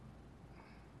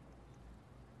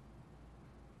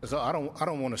 So I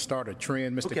don't want to start a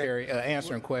trend, Mr. Carey,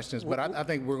 answering questions, but I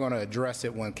think we're going to address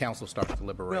it when council starts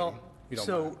deliberating. Well,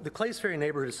 so the Clays Ferry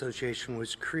Neighborhood Association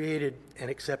was created and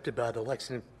accepted by the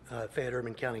Lexington Fayette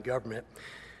Urban County government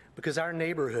because our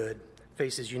neighborhood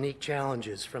faces unique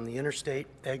challenges from the interstate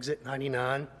exit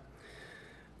 99,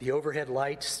 the overhead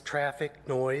lights, traffic,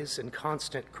 noise, and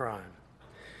constant crime.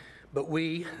 But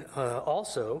we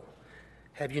also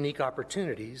have unique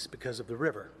opportunities because of the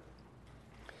river.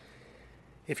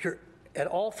 If you're at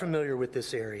all familiar with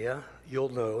this area, you'll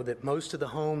know that most of the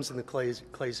homes in the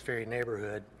Clays Ferry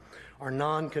neighborhood are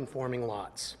non-conforming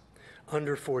lots,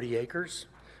 under 40 acres,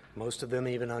 most of them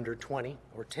even under 20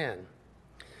 or 10.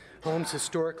 Homes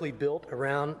historically built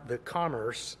around the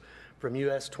commerce from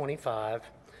US 25,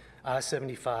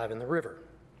 I-75, and the river.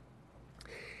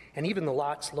 And even the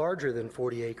lots larger than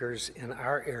 40 acres in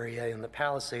our area in the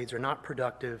Palisades are not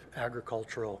productive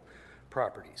agricultural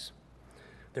properties.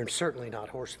 They're certainly not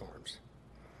horse farms.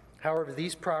 However,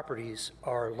 these properties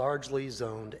are largely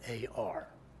zoned AR.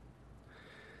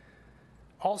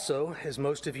 Also, as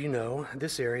most of you know,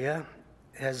 this area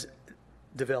has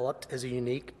developed as a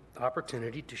unique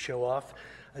opportunity to show off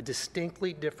a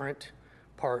distinctly different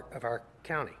part of our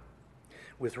county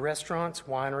with restaurants,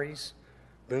 wineries,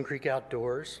 Boone Creek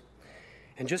Outdoors,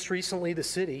 and just recently the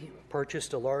city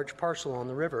purchased a large parcel on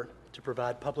the river to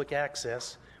provide public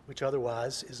access which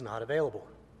otherwise is not available.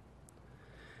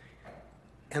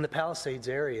 And the Palisades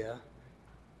area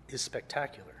is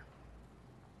spectacular.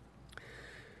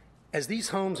 As these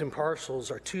homes and parcels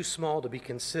are too small to be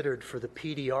considered for the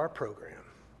PDR program,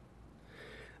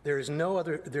 there is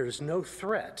no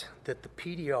threat that the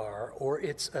PDR or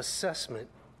its assessment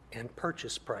and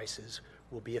purchase prices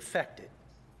will be affected.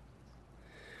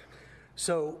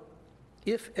 So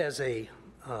if as a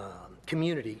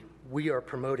community we are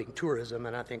promoting tourism,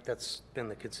 and I think that's been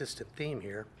the consistent theme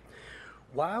here,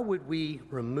 why would we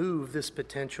remove this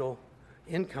potential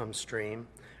income stream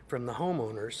from the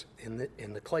homeowners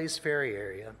in the Clays Ferry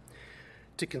area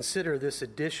to consider this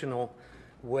additional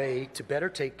way to better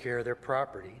take care of their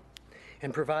property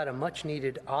and provide a much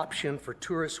needed option for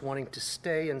tourists wanting to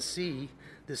stay and see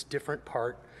this different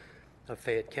part of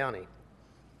Fayette County,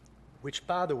 which,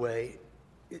 by the way,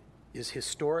 is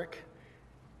historic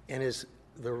and is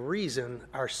the reason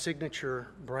our signature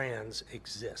brands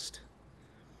exist.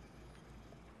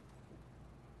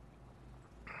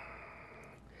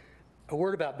 A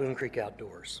word about Boone Creek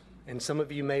Outdoors, and some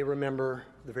of you may remember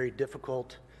the very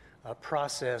difficult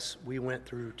process we went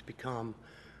through to become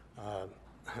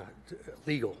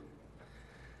legal.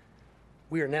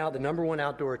 We are now the #1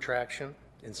 outdoor attraction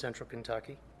in Central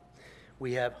Kentucky.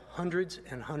 We have hundreds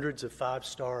and hundreds of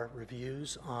 5-star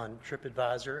reviews on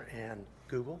TripAdvisor and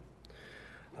Google.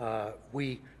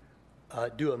 We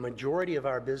do a majority of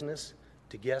our business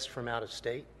to guests from out of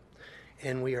state,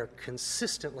 and we are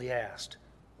consistently asked,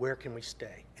 where can we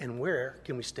stay? And where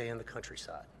can we stay in the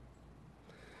countryside?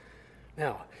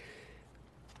 Now,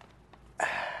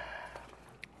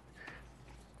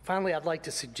 finally, I'd like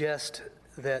to suggest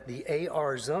that the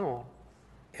AR zone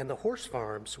and the horse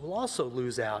farms will also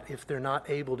lose out if they're not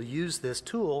able to use this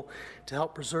tool to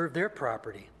help preserve their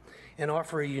property and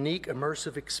offer a unique,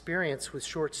 immersive experience with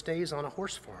short stays on a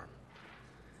horse farm.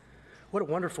 What a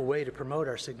wonderful way to promote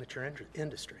our signature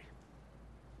industry.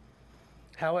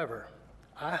 However,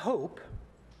 I hope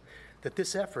that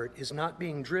this effort is not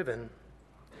being driven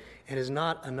and is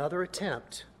not another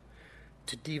attempt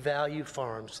to devalue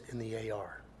farms in the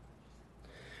AR.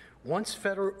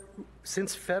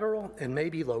 Since federal and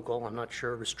maybe local, I'm not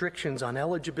sure, restrictions on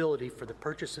eligibility for the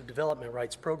Purchase of Development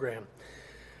Rights program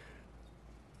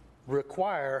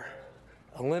require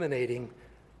eliminating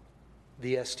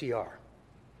the STR.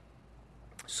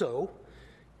 So,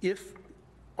 if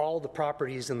all the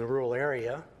properties in the rural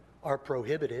area are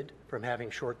prohibited from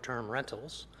having short-term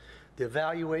rentals, the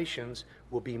evaluations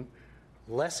will be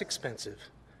less expensive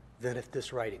than if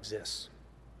this right exists.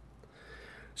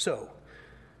 So,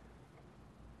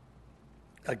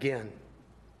 again,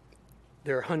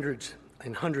 there are hundreds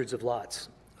and hundreds of lots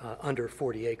under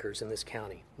 40 acres in this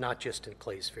county, not just in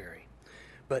Clays Ferry.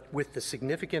 But with the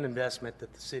significant investment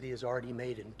that the city has already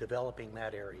made in developing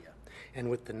that area, and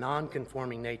with the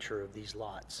non-conforming nature of these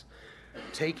lots,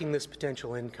 taking this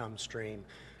potential income stream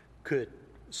could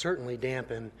certainly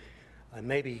dampen and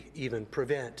maybe even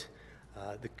prevent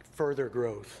the further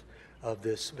growth of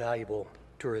this valuable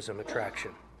tourism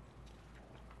attraction.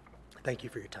 Thank you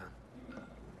for your time.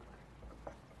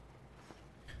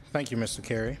 Thank you, Mr.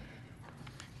 Carey.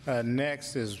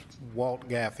 Next is Walt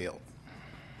Garfield.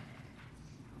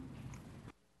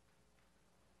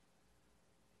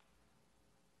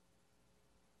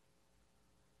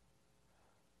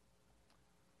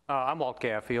 I'm Walt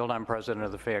Garfield. I'm president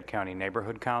of the Fayette County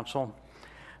Neighborhood Council.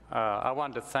 I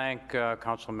wanted to thank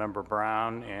Councilmember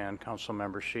Brown and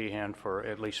Councilmember Sheehan for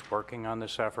at least working on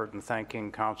this effort, and thanking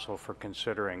Council for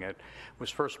considering it. It was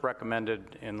first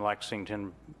recommended in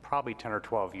Lexington probably 10 or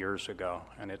 12 years ago,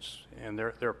 and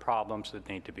there are problems that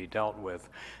need to be dealt with.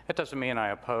 It doesn't mean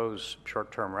I oppose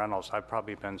short-term rentals. I've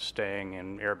probably been staying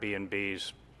in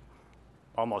Airbnbs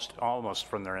almost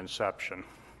from their inception,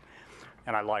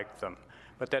 and I like them.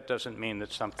 But that doesn't mean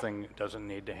that something doesn't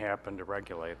need to happen to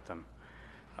regulate them.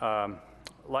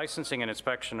 Licensing and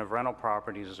inspection of rental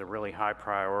properties is a really high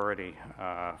priority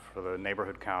for the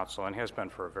Neighborhood Council and has been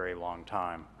for a very long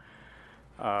time.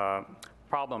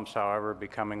 Problems, however, are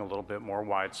becoming a little bit more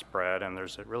widespread, and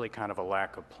there's really kind of a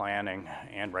lack of planning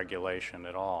and regulation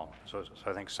at all. So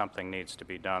I think something needs to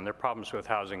be done. There are problems with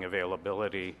housing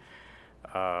availability,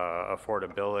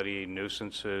 affordability,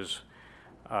 nuisances,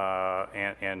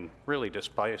 and really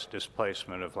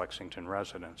displacement of Lexington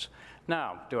residents.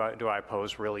 Now, do I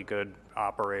oppose really good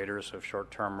operators of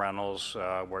short-term rentals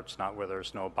where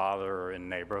there's no bother in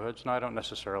neighborhoods? No, I don't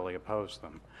necessarily oppose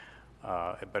them,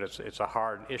 but it's a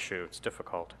hard issue. It's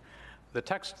difficult. The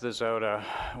text of the ZOTA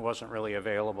wasn't really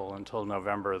available until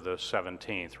November the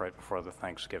 17th, right before the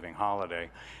Thanksgiving holiday.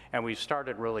 And we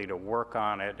started really to work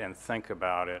on it and think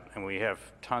about it. And we have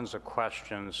tons of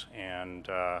questions and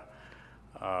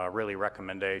really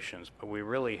recommendations. But we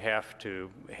really have to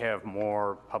have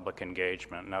more public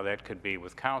engagement. Now, that could be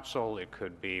with council. It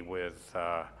could be with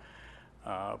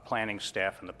planning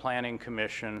staff and the Planning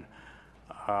Commission.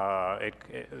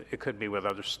 It could be with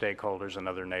other stakeholders in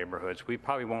other neighborhoods. We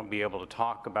probably won't be able to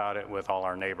talk about it with all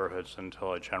our neighborhoods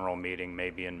until a general meeting,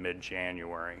 maybe in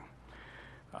mid-January.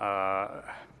 But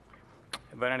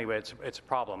anyway, it's a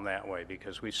problem that way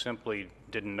because we simply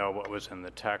didn't know what was in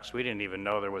the text. We didn't even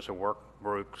know there was a work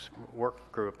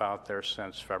group out there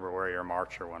since February or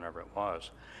March or whenever it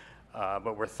was.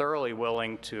 But we're thoroughly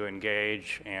willing to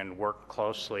engage and work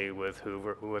closely with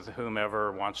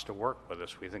whomever wants to work with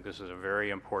us. We think this is a very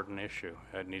important issue.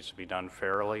 It needs to be done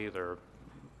fairly. There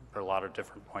are a lot of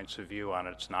different points of view on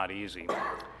it. It's not easy.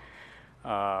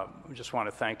 I just want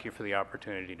to thank you for the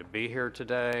opportunity to be here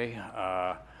today.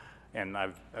 And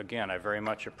I very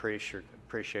much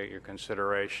appreciate your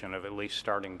consideration of at least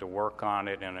starting to work on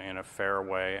it in a fair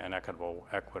way, an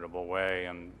equitable way,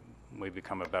 and we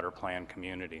become a better planned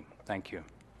community. Thank you.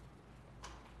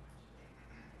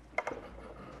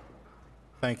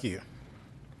 Thank you.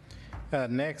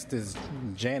 Next is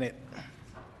Janet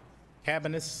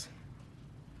Cabanis.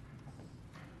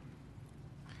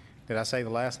 Did I say the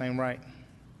last name right?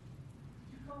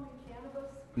 You call me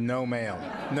cannabis? No,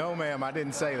 ma'am. No, ma'am, I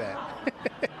didn't say that.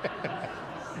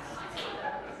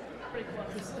 Pretty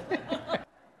close.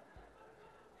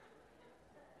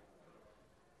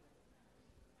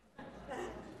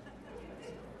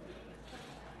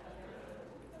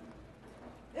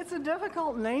 It's a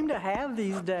difficult name to have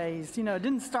these days. You know, it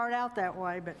didn't start out that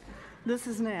way, but this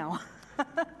is now.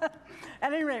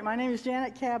 At any rate, my name is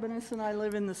Janet Cabanis, and I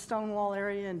live in the Stonewall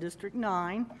area in District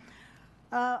 9.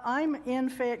 I'm in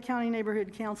Fayette County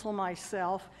Neighborhood Council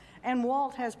myself, and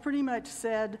Walt has pretty much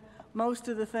said most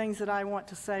of the things that I want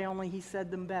to say, only he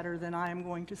said them better than I am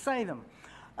going to say them.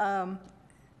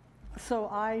 So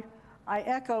I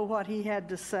echo what he had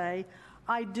to say.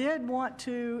 I did want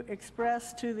to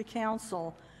express to the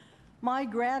council my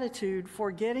gratitude for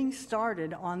getting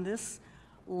started on this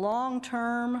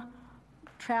long-term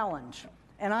challenge.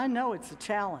 And I know it's a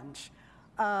challenge.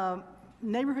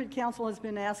 Neighborhood Council has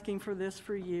been asking for this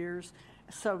for years,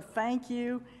 so thank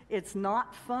you. It's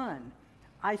not fun.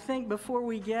 I think before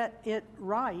we get it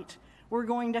right, we're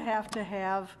going to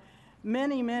have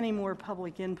many, many more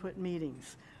public input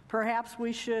meetings. Perhaps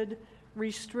we should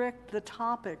restrict the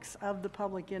topics of the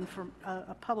public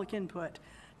input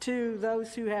to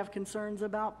those who have concerns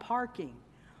about parking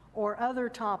or other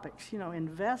topics, you know,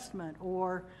 investment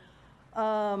or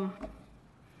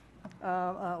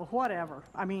whatever.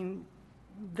 I mean,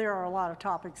 there are a lot of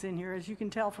topics in here, as you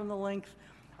can tell from the length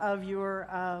of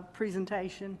your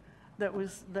presentation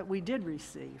that we did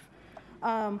receive.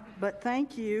 But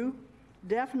thank you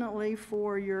definitely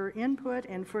for your input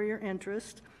and for your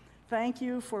interest. Thank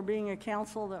you for being a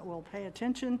council that will pay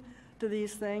attention to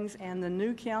these things, and the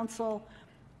new council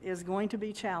is going to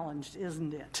be challenged,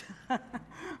 isn't it?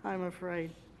 I'm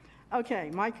afraid.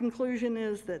 Okay, my conclusion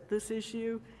is that this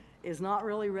issue is not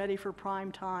really ready for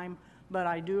prime time, but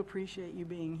I do appreciate you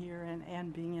being here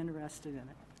and being interested in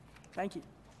it. Thank you.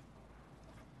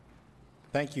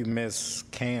 Thank you, Ms.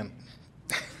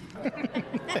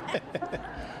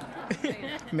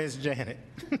 Ms. Janet.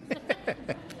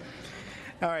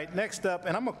 All right, next up,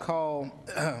 and I'm gonna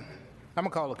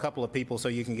call a couple of people so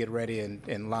you can get ready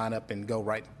and line up and go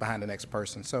right behind the next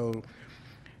person. So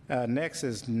next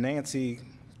is Nancy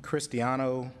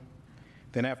Cristiano.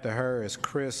 Then after her is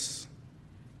Chris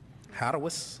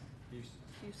Hadawis,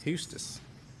 Hustis,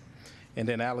 and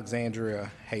then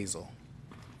Alexandria Hazel.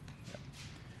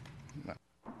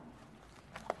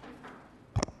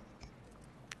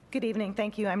 Good evening.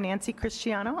 Thank you. I'm Nancy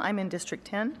Cristiano. I'm in District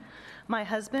 10. My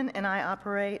husband and I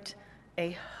operate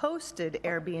a hosted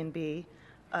Airbnb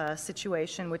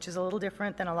situation, which is a little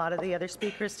different than a lot of the other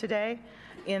speakers today,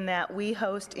 in that we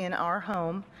host in our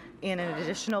home in an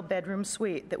additional bedroom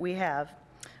suite that we have.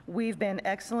 We've been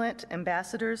excellent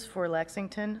ambassadors for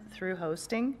Lexington through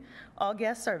hosting. All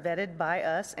guests are vetted by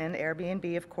us and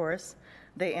Airbnb, of course.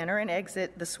 They enter and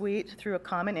exit the suite through a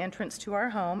common entrance to our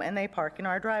home, and they park in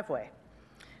our driveway.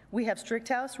 We have strict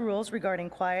house rules regarding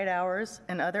quiet hours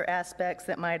and other aspects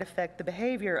that might affect the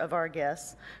behavior of our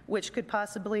guests, which could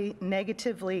possibly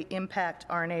negatively impact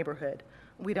our neighborhood.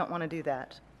 We don't want to do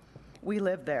that. We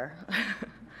live there.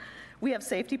 We have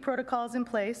safety protocols in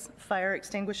place: fire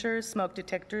extinguishers, smoke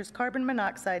detectors, carbon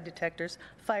monoxide detectors,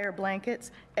 fire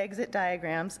blankets, exit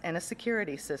diagrams, and a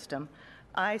security system.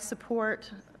 I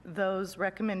support those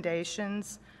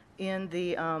recommendations in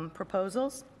the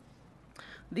proposals.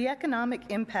 The economic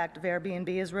impact of Airbnb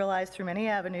is realized through many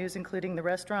avenues, including the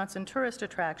restaurants and tourist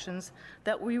attractions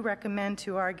that we recommend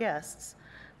to our guests.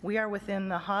 We are within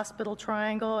the hospital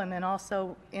triangle and then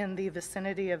also in the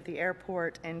vicinity of the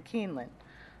airport and Keeneland.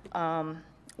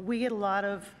 We get a lot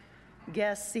of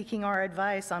guests seeking our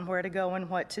advice on where to go and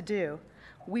what to do.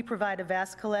 We provide a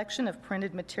vast collection of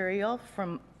printed material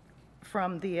from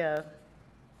the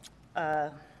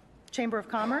Chamber of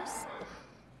Commerce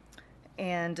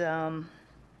and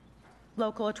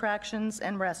local attractions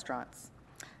and restaurants.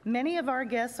 Many of our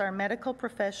guests are medical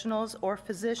professionals or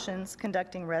physicians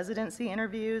conducting residency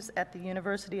interviews at the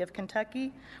University of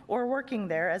Kentucky or working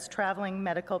there as traveling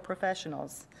medical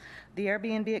professionals. The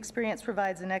Airbnb experience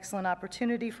provides an excellent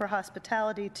opportunity for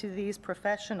hospitality to these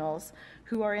professionals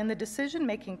who are in the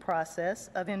decision-making process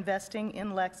of investing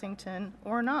in Lexington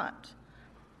or not.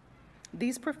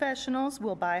 These professionals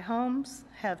will buy homes,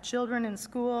 have children in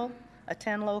school,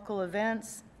 attend local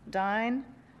events, dine,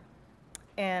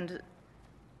 and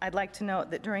I'd like to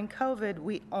note that during COVID,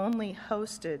 we only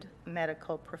hosted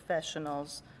medical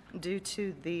professionals due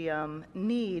to the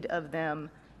need of them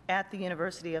at the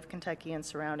University of Kentucky and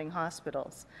surrounding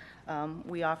hospitals.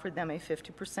 We offered them a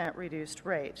 50% reduced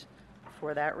rate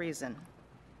for that reason.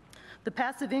 The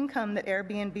passive income that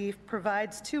Airbnb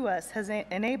provides to us has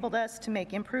enabled us to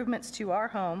make improvements to our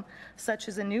home, such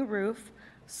as a new roof,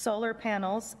 solar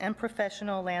panels, and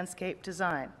professional landscape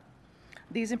design.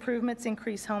 These improvements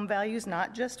increase home values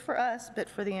not just for us, but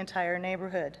for the entire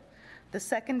neighborhood. The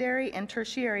secondary and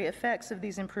tertiary effects of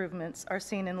these improvements are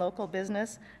seen in local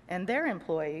business and their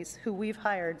employees who we've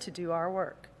hired to do our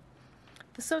work.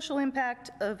 The social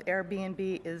impact of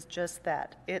Airbnb is just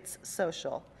that. It's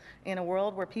social. In a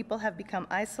world where people have become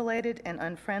isolated and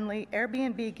unfriendly,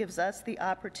 Airbnb gives us the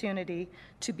opportunity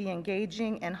to be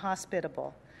engaging and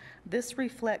hospitable. This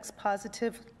reflects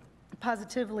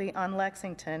positively on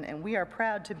Lexington, and we are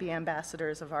proud to be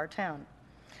ambassadors of our town.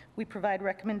 We provide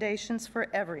recommendations for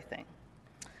everything.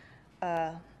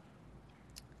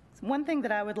 One thing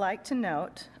that I would like to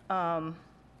note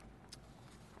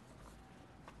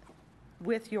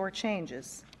with your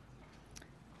changes.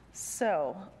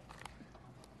 So,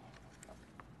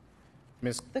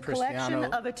 Ms. the Cristiano,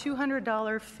 collection of a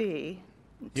 $200 fee.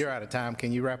 You're out of time.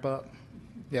 Can you wrap up?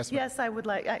 Yes, ma'am. Yes, I would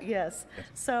like, yes.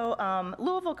 So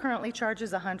Louisville currently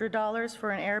charges $100 for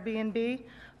an Airbnb.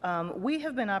 We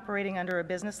have been operating under a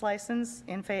business license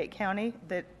in Fayette County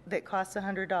that costs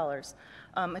 $100.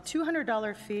 A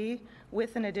 $200 fee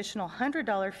with an additional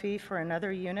 $100 fee for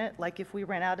another unit, like if we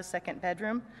rent out a second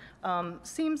bedroom,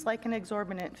 seems like an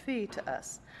exorbitant fee to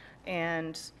us.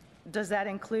 And does that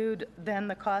include then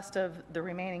the cost of the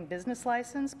remaining business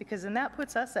license? Because then that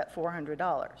puts us at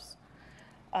 $400.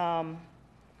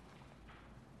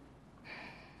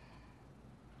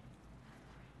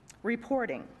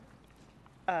 Reporting.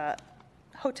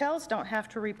 Hotels don't have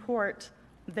to report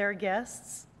their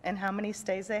guests and how many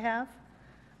stays they have.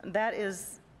 That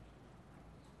is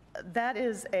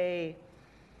a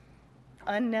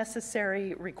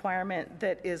unnecessary requirement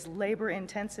that is labor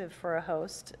intensive for a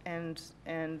host, and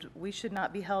we should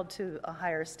not be held to a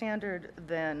higher standard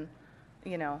than,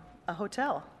 a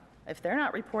hotel. If they're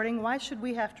not reporting, why should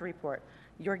we have to report?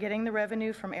 You're getting the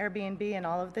revenue from Airbnb and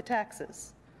all of the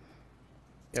taxes.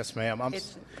 Yes, ma'am.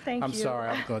 Thank I'm you. sorry,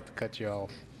 I'm going to cut you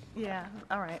off. Yeah,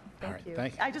 all right, thank you.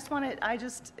 Thank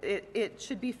you. It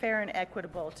should be fair and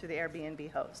equitable to the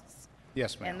Airbnb hosts.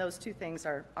 Yes, ma'am. And those two things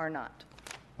are not.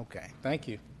 Okay, thank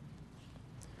you.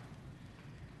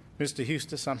 Mr.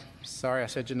 Hustis, I'm sorry I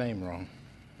said your name wrong.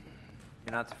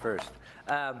 You're not the first.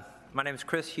 My name is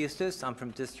Chris Hustis. I'm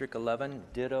from District 11,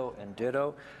 ditto and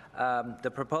ditto.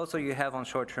 The proposal you have on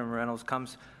short-term rentals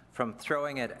comes from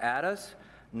throwing it at us,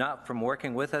 not from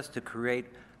working with us to create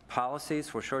policies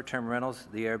for short-term rentals,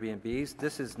 the Airbnbs.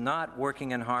 This is not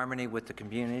working in harmony with the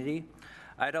community.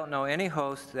 I don't know any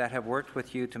hosts that have worked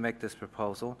with you to make this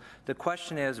proposal. The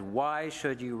question is, why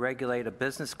should you regulate a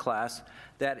business class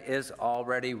that is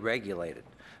already regulated?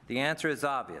 The answer is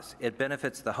obvious. It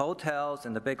benefits the hotels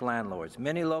and the big landlords.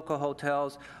 Many local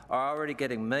hotels are already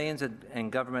getting millions in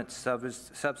government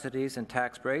subsidies and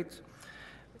tax breaks.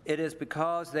 Is it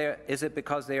because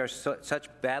they are such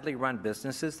badly run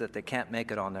businesses that they can't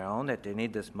make it on their own, that they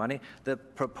need this money? The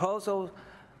proposal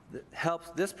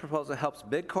This proposal helps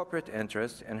big corporate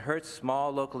interests and hurts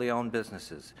small, locally owned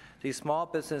businesses. These small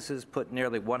businesses put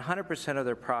nearly 100% of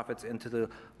their profits into the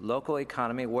local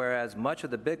economy, whereas much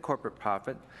of the big corporate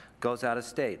profit goes out of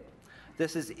state.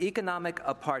 This is economic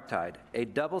apartheid, a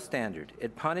double standard.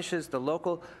 It punishes the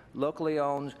locally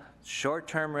owned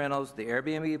short-term rentals, the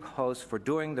Airbnb hosts, for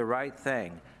doing the right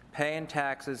thing, paying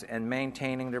taxes and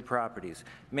maintaining their properties.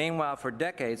 Meanwhile, for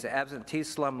decades, the absentee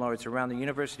slumlords around the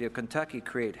University of Kentucky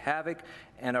create havoc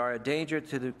and are a danger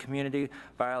to the community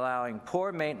by allowing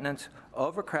poor maintenance,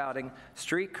 overcrowding,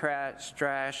 street crack,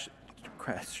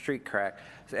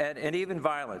 and even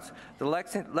violence.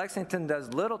 Lexington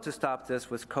does little to stop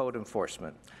this with code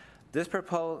enforcement. This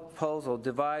proposal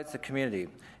divides the community.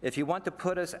 If you want to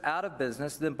put us out of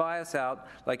business, then buy us out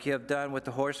like you have done with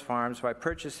the horse farms by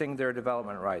purchasing their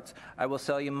development rights. I will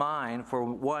sell you mine for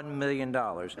 $1 million.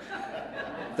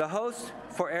 The hosts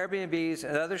for Airbnbs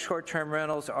and other short-term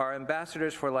rentals are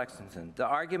ambassadors for Lexington. The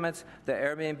arguments that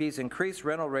Airbnbs increase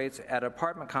rental rates at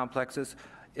apartment complexes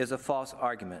is a false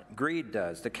argument. Greed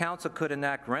does. The council could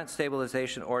enact rent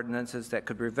stabilization ordinances that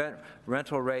could prevent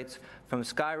rental rates from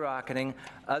skyrocketing.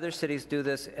 Other cities do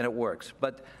this and it works.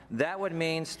 But that would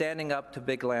mean standing up to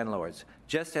big landlords.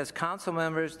 Just as council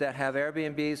members that have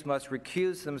Airbnbs must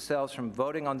recuse themselves from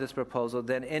voting on this proposal,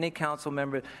 then any council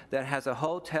member that has a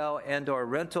hotel and/or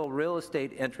rental real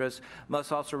estate interest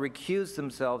must also recuse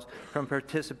themselves from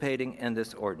participating in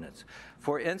this ordinance.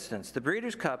 For instance, the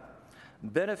Breeders' Cup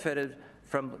benefited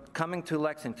from coming to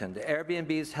Lexington. The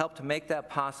Airbnbs helped to make that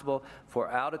possible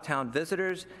for out-of-town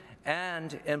visitors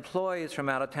and employees from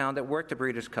out of town that work the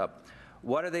Breeders' Cup.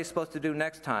 What are they supposed to do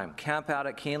next time? Camp out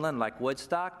at Keeneland like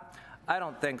Woodstock? I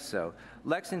don't think so.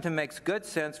 Lexington makes good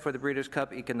sense for the Breeders'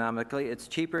 Cup economically. It's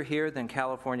cheaper here than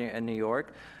California and New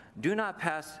York. Do not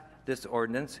pass this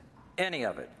ordinance, any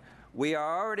of it. We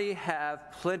already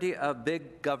have plenty of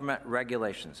big government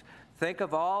regulations. Think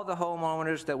of all the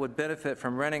homeowners that would benefit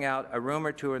from renting out a room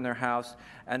or two in their house.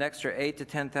 An extra $8,000 to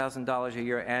 $10,000 a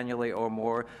year annually or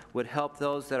more would help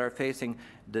those that are facing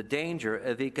the danger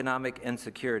of economic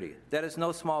insecurity. That is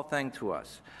no small thing to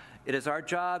us. It is our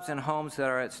jobs and homes that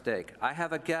are at stake. I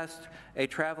have a guest, a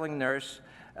traveling nurse,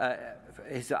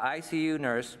 he's an ICU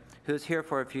nurse, who's here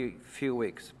for a few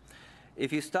weeks.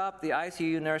 If you stop the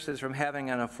ICU nurses from having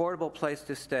an affordable place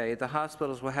to stay, the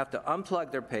hospitals will have to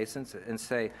unplug their patients and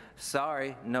say,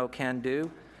 sorry, no can do.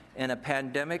 In a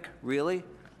pandemic, really?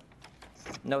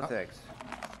 No thanks.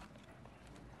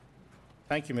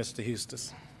 Thank you, Mr.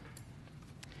 Eustis.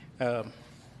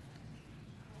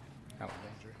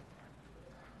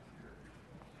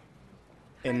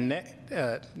 And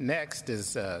next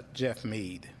is Jeff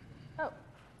Mead. Oh.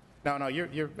 No,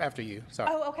 you're after you.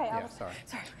 Sorry. Oh, okay. Yeah, sorry.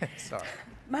 Sorry.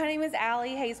 My name is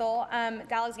Allie Hazel,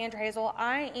 Alexandra Hazel.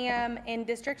 I am in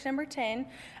District Number 10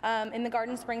 in the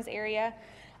Garden Springs area.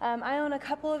 I own a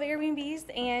couple of Airbnbs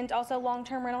and also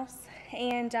long-term rentals.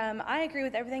 And I agree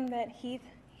with everything that Heath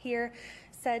here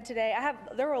said today.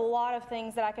 There were a lot of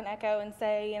things that I can echo and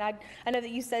say, and I know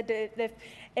that you said that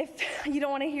if you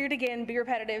don't want to hear it again, be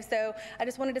repetitive. So I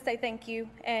just wanted to say thank you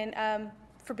and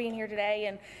for being here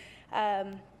today,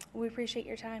 and we appreciate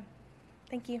your time.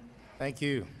 Thank you. Thank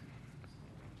you.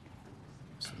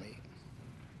 Mr. Mead.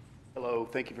 Hello,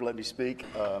 thank you for letting me speak.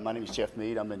 My name is Jeff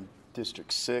Mead. I'm in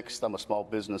District 6. I'm a small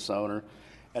business owner.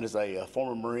 And as a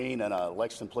former Marine and a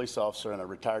Lexington police officer and a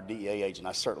retired DEA agent,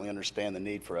 I certainly understand the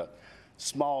need for a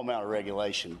small amount of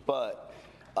regulation. But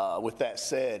with that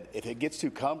said, if it gets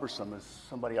too cumbersome, as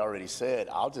somebody already said,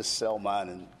 I'll just sell mine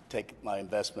and take my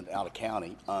investment out of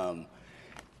county.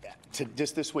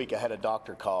 Just this week, I had a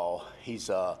doctor call. He's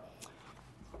going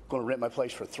to rent my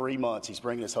place for 3 months. He's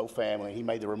bringing his whole family. He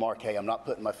made the remark, hey, I'm not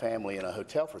putting my family in a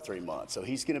hotel for 3 months. So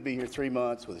he's going to be here 3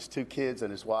 months with his 2 kids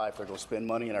and his wife. They're going to spend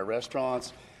money in our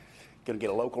restaurants, going to get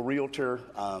a local realtor.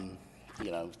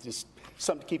 Just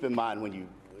something to keep in mind when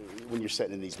you're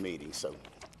sitting in these meetings. So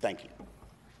thank you.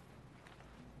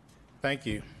 Thank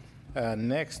you.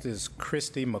 Next is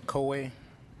Christy McCoy.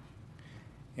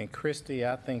 And Christy,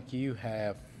 I think you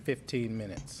have 15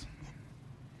 minutes.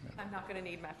 I'm not going to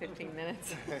need my 15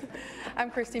 minutes.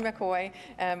 I'm Christy McCoy.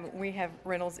 We have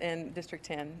rentals in District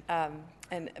 10.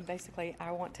 And basically,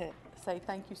 I want to say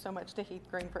thank you so much to Heath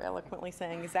Green for eloquently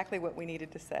saying exactly what we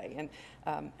needed to say.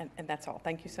 And that's all.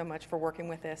 Thank you so much for working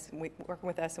with us. And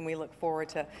we look forward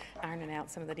to ironing out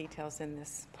some of the details in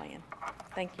this plan.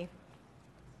 Thank you.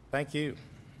 Thank you.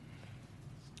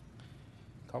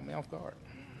 Caught me off guard.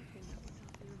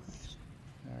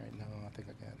 All right, no, I think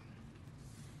I got it.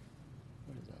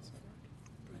 What is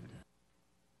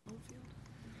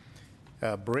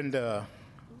that? Brenda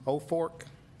Ofork.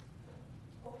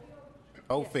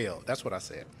 Oldfield, that's what I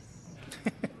said.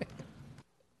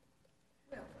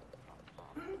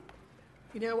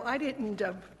 You know, I didn't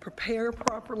prepare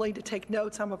properly to take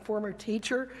notes. I'm a former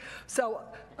teacher. So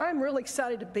I'm really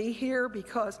excited to be here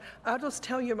because I'll just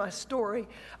tell you my story.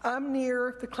 I'm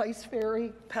near the Clays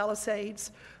Ferry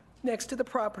Palisades, next to the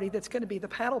property that's going to be the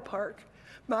paddle park.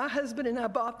 My husband and I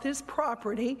bought this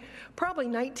property probably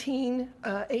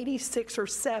 1986 or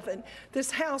 7. This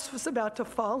house was about to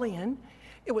fall in.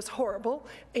 It was horrible,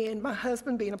 and my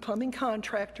husband being a plumbing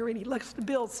contractor, and he likes to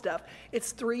build stuff.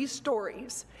 It's 3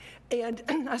 stories. And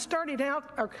I started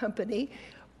out our company,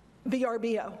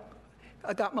 VRBO.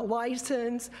 I got my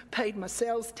license, paid my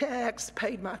sales tax,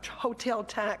 paid my hotel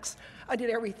tax. I did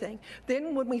everything.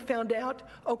 Then when we found out,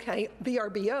 okay,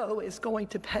 VRBO is going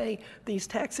to pay these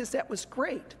taxes, that was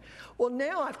great. Well,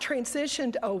 now I've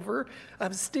transitioned over.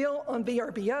 I'm still on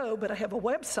VRBO, but I have a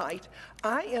website.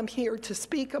 I am here to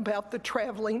speak about the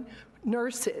traveling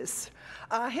nurses.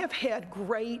 I have had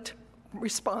great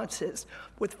responses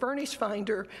with Furnish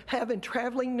Finder, having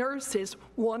traveling nurses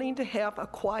wanting to have a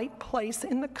quiet place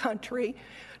in the country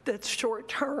that's short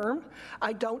term.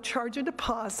 I don't charge a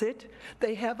deposit.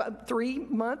 They have a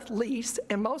 3-month lease,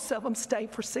 and most of them stay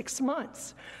for 6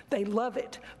 months. They love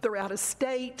it. They're out of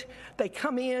state. They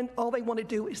come in, all they want to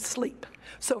do is sleep.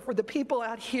 So for the people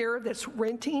out here that's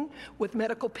renting with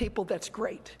medical people, that's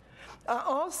great.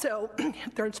 Also,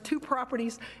 there's 2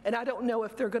 properties, and I don't know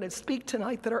if they're going to speak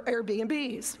tonight, that are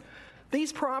Airbnbs.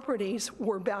 These properties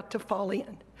were about to fall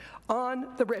in on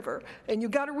the river. And you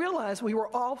got to realize we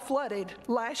were all flooded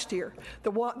last year.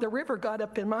 The river got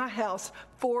up in my house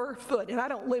 4 foot, and I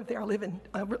don't live there.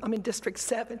 I'm in District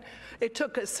 7. It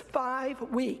took us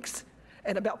 5 weeks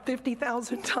and about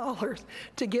 $50,000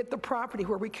 to get the property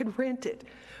where we could rent it.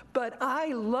 But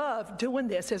I love doing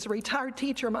this. As a retired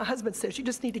teacher, my husband says, you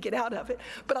just need to get out of it.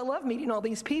 But I love meeting all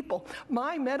these people.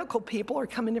 My medical people are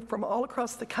coming in from all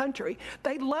across the country.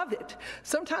 They love it.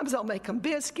 Sometimes I'll make them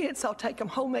biscuits. I'll take them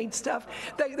homemade stuff.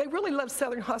 They really love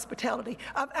Southern hospitality.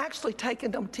 I've actually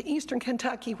taken them to Eastern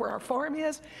Kentucky where our farm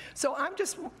is. So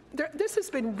this has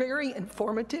been very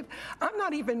informative. I'm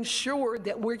not even sure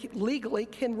that we legally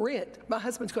can rent. My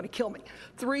husband's going to kill me.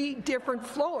 3 different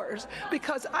floors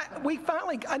because I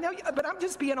know, but I'm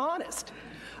just being honest.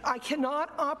 I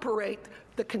cannot operate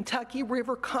the Kentucky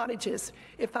River cottages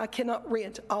if I cannot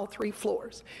rent all 3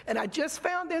 floors. And I just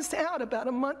found this out about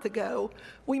a month ago.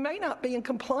 We may not be in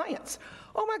compliance.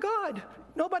 Oh my God,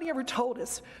 nobody ever told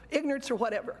us, ignorance or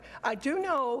whatever. I do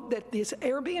know that these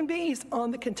Airbnbs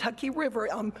on the Kentucky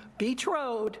River on Beach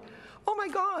Road, oh my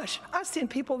gosh, I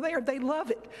send people there. They love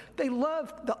it. They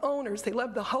love the owners. They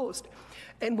love the host.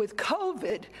 And with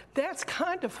COVID, that's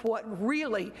kind of what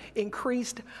really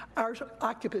increased our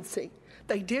occupancy.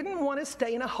 They didn't want to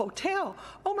stay in a hotel.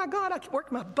 Oh my God, I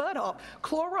worked my butt off.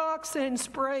 Clorox and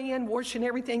spraying, washing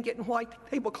everything, getting white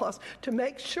tablecloths to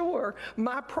make sure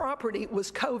my property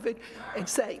was COVID and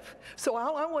safe. So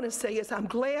all I want to say is I'm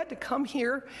glad to come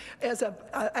here as an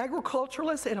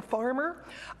agriculturalist and a farmer.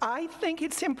 I think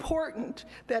it's important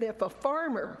that if a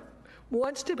farmer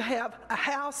wants to have a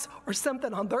house or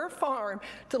something on their farm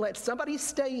to let somebody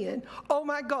stay in, oh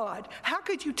my God, how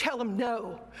could you tell them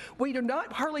no? We do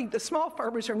not, hardly, the small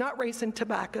farmers are not raising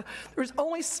tobacco. There's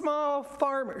only small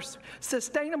farmers.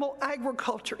 Sustainable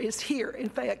agriculture is here in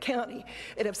Fayette County.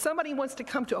 And if somebody wants to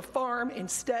come to a farm and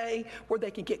stay where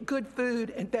they can get good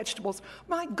food and vegetables,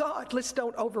 my God, let's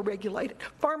don't overregulate it.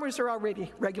 Farmers are already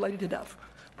regulated enough.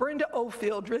 Brenda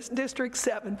Oldfield, District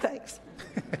 7, thanks.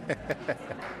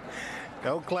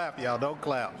 Don't clap, y'all, don't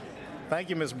clap. Thank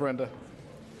you, Ms. Brenda.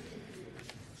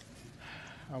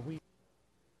 All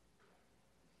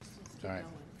right.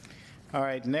 All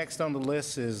right, next on the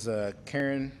list is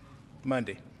Karen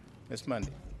Mundy. Ms.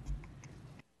 Mundy.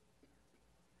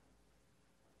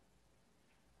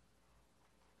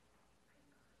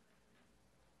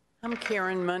 I'm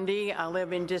Karen Mundy. I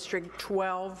live in District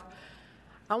 12.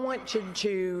 I want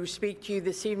to speak to you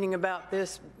this evening about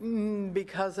this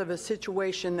because of a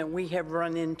situation that we have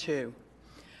run into.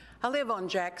 I live on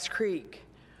Jacks Creek.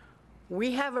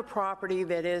 We have a property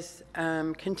that is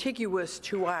contiguous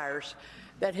to ours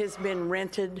that has been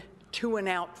rented to an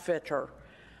outfitter,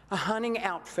 a hunting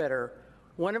outfitter.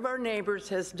 One of our neighbors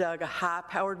has dug a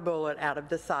high-powered bullet out of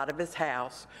the side of his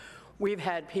house. We've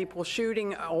had people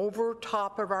shooting over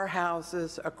top of our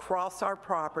houses, across our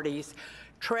properties,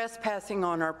 trespassing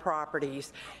on our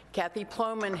properties. Kathy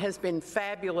Ploman has been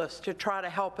fabulous to try to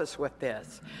help us with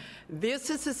this. This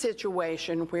is a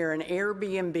situation where an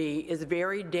Airbnb is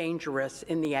very dangerous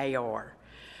in the AR.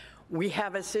 We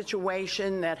have a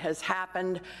situation that has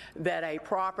happened that a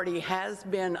property has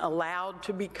been allowed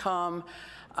to become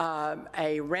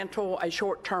a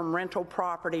short-term rental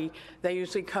property. They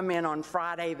usually come in on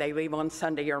Friday, they leave on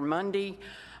Sunday or Monday.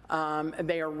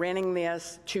 They are renting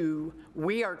this to,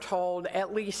 we are told,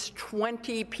 at least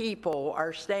 20 people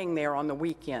are staying there on the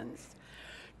weekends.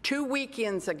 2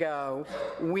 weekends ago,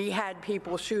 we had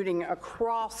people shooting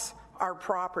across our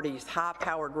properties,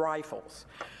 high-powered rifles.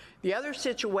 The other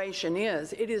situation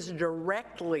is, it is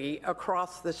directly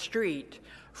across the street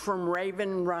from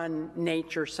Raven Run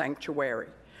Nature Sanctuary.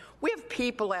 We have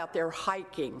people out there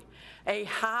hiking. A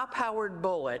high-powered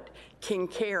bullet can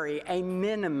carry a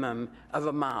minimum of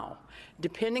a mile.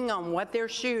 Depending on what they're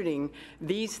shooting,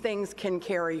 these things can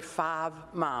carry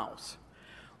 5 miles.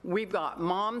 We've got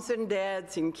moms and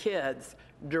dads and kids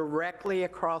directly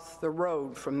across the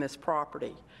road from this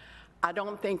property. I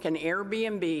don't think an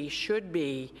Airbnb should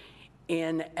be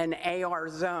in an AR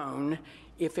zone.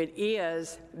 If it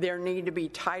is, there need to be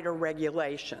tighter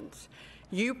regulations.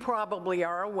 You probably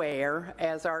are aware,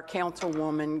 as our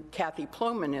councilwoman Kathy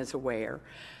Ploman is aware,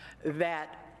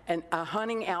 that a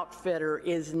hunting outfitter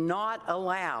is not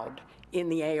allowed in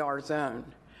the AR zone.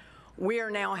 We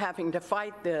are now having to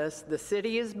fight this. The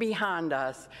city is behind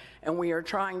us, and we are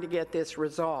trying to get this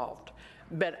resolved.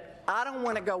 But I don't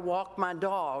want to go walk my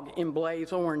dog in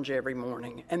Blaze Orange every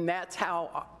morning, and that's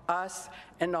how us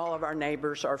and all of our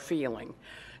neighbors are feeling.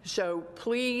 So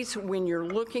please, when you're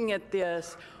looking at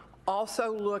this,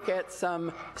 also look at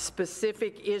some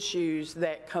specific issues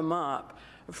that come up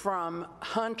from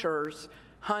hunters,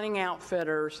 hunting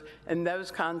outfitters, and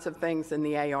those kinds of things in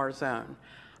the AR zone.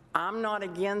 I'm not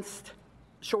against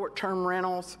short-term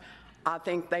rentals. I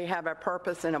think they have a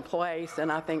purpose and a place,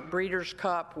 and I think Breeders'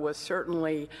 Cup was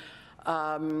certainly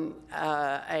a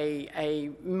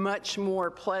much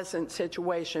more pleasant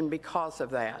situation because of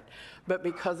that. But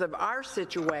because of our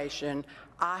situation,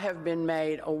 I have been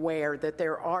made aware that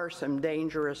there are some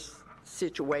dangerous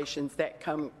situations that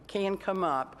can come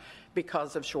up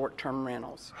because of short-term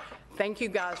rentals. Thank you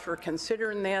guys for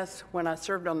considering this. When I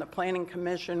served on the Planning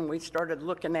Commission, we started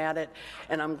looking at it,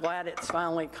 and I'm glad it's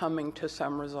finally coming to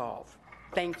some resolve.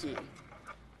 Thank you.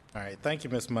 All right, thank you,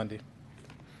 Ms. Mundy.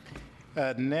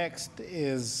 Next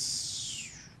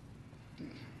is, I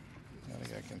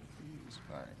think I confused,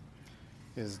 all right,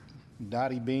 is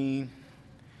Dottie Bean,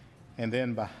 and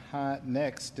then behind,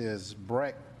 next is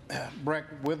Breck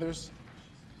Withers.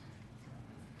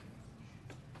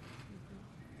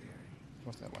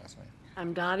 What's that last name?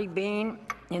 I'm Dottie Bean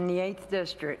in the 8th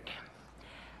District.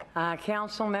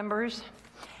 Council members,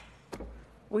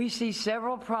 we see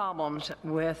several problems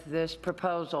with this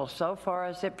proposal so far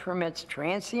as it permits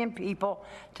transient people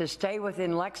to stay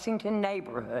within Lexington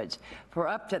neighborhoods for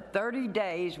up to 30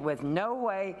 days with no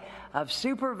way of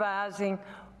supervising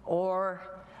or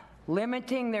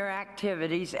limiting their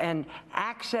activities and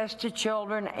access to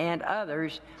children and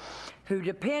others who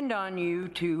depend on you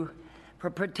for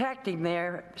protecting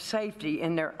their safety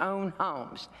in their own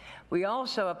homes. We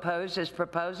also oppose this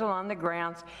proposal on the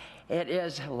grounds it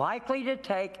is likely to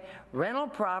take rental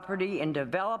property in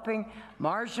developing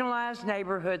marginalized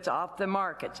neighborhoods off the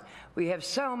markets. We have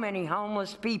so many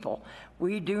homeless people.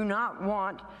 We do not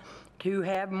want to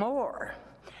have more.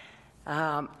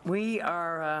 I've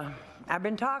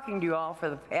been talking to you all for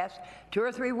the past 2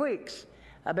 or 3 weeks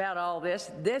about all this.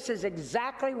 This is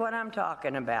exactly what I'm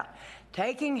talking about.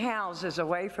 Taking houses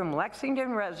away from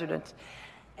Lexington residents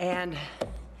and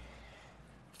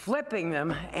flipping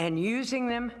them and using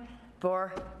them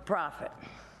for profit.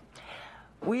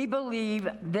 We believe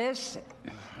these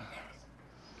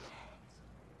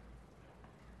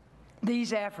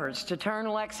efforts to turn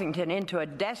Lexington into a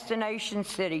destination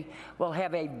city will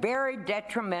have a very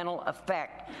detrimental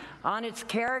effect on its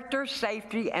character,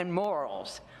 safety, and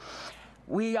morals.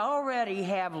 We already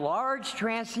have large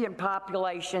transient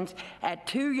populations at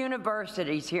 2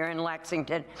 universities here in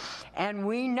Lexington, and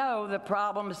we know the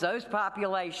problems those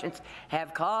populations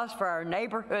have caused for our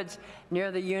neighborhoods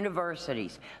near the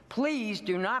universities. Please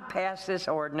do not pass this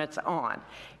ordinance on.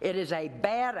 It is a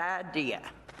bad idea.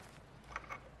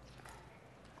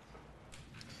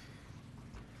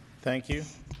 Thank you.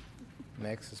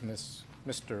 Next is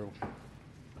Mr.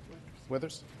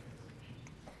 Withers.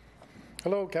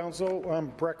 Hello, Council. I'm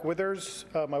Breck Withers.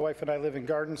 My wife and I live in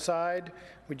Gardenside.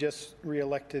 We just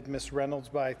re-elected Ms. Reynolds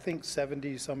by, I think,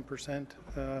 70-some%.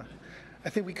 I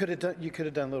think you could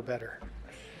have done a little better.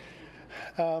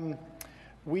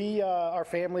 Our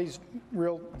family's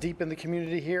real deep in the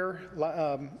community here,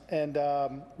 and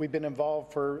we've been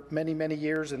involved for many, many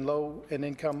years in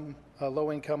low-income,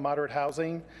 moderate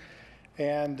housing.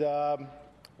 And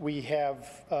we have,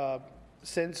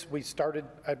 since we started,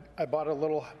 I bought a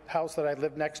little house that I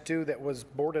lived next to that was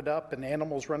boarded up and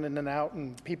animals running in and out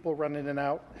and people running in and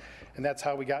out. And that's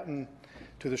how we got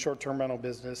into the short-term rental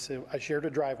business. I shared a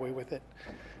driveway with it.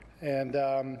 And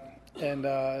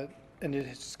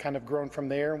it's kind of grown from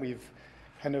there. We've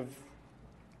kind of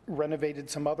renovated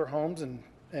some other homes and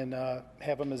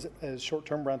have them as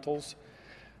short-term rentals.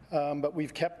 But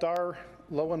we've kept our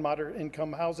low and moderate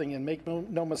income housing, and make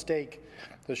no mistake,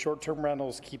 the short-term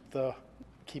rentals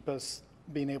keep us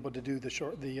being able to do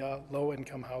the low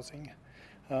income housing.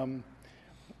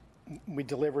 We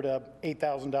delivered a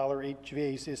 $8,000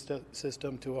 HVAC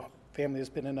system to a family that's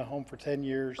been in a home for 10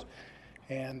 years,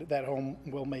 and that home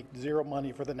will make zero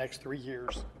money for the next 3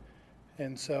 years.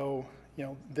 And so,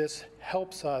 this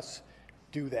helps us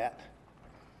do that.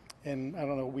 And I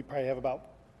don't know, we probably have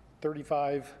about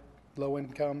 35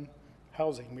 low-income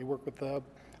housing. We work with the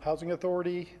Housing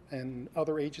Authority and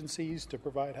other agencies to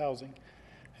provide housing.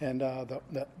 And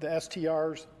the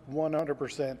STRs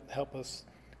 100% help us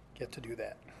get to do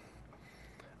that.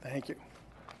 Thank you.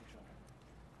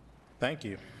 Thank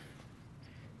you.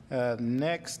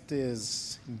 Next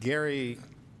is Gary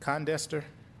Condester.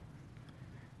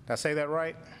 Did I say that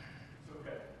right?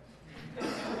 It's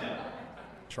okay.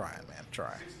 Try it, man,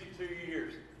 try. 62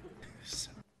 years. It's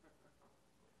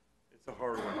a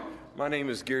hard one. My name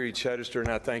is Gary Chadester, and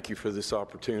I thank you for this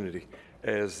opportunity.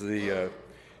 As the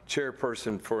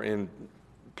chairperson for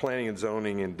planning and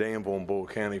zoning in Danville and Bull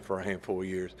County for a handful of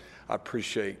years, I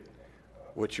appreciate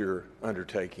what you're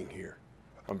undertaking here.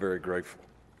 I'm very grateful.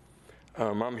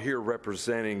 I'm here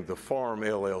representing the Farm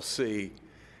LLC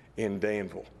in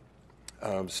Danville.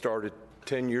 Started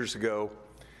 10 years ago,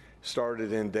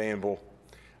 started in Danville.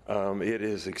 It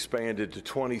has expanded to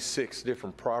 26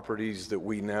 different properties that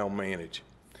we now manage.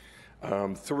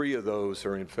 3 of those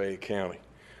are in Fayette County.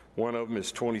 One of them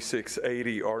is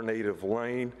 2680 Our Native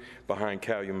Lane behind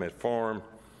Calumet Farm,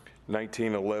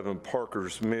 1911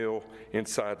 Parker's Mill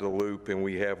inside the Loop, and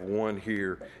we have one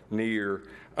here near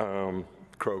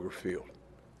Kroger Field.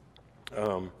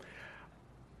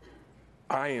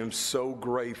 I am so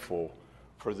grateful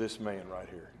for this man right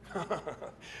here.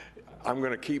 I'm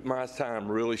going to keep my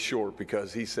time really short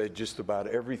because he said just about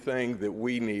everything that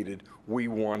we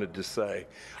wanted to say.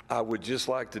 I would just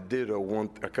like to ditto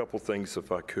a couple things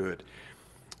if I could.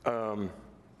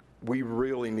 We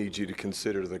really need you to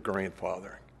consider the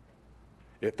grandfathering,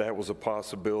 if that was a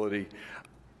possibility.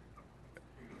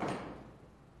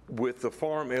 With the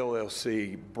Farm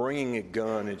LLC, bringing a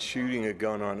gun and shooting a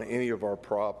gun on any of our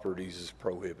properties is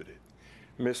prohibited.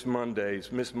 Miss Monday's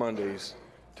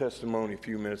testimony a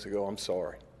few minutes ago, I'm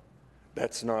sorry.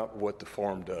 That's not what the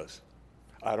farm does.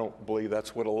 I don't believe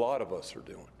that's what a lot of us are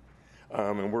doing.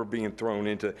 And we're being thrown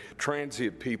into,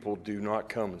 transient people do not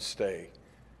come and stay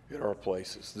at our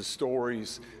places. The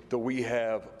stories that we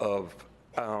have of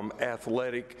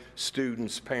athletic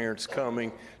students, parents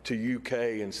coming to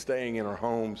UK and staying in our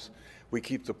homes, we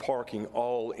keep the parking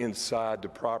all inside the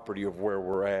property of where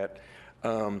we're at.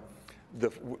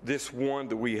 This one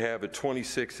that we have at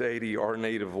 2680 Our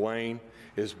Native Lane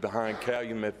is behind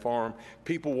Calumet Farm.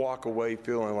 People walk away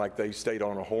feeling like they stayed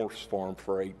on a horse farm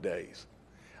for 8 days.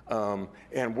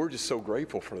 And we're just so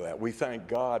grateful for that. We thank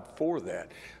God for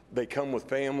that. They come with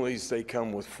families, they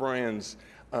come with friends,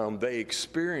 they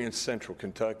experience Central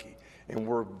Kentucky, and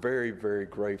we're very, very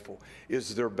grateful.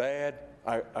 Is there bad?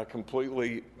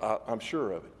 I'm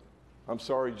sure of it. I'm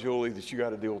sorry, Julie, that you got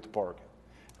to deal with the parking.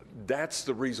 That's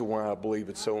the reason why I believe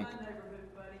it's so important.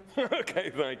 Okay,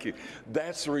 thank you.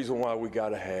 That's the reason why we got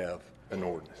to have an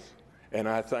ordinance. And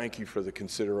I thank you for the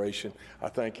consideration. I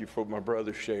thank you for what my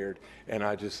brother shared, and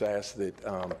I just ask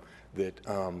that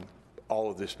all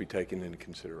of this be taken into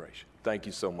consideration. Thank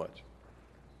you so much.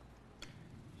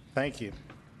 Thank you.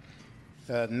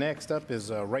 Next up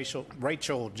is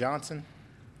Rachel Johnson,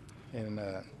 and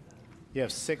you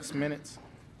have 6 minutes.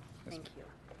 Thank you.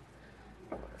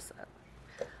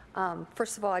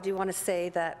 First of all, I do want to say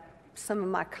that some of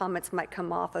my comments might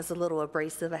come off as a little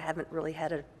abrasive. I haven't really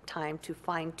had a time to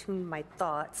fine-tune my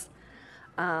thoughts.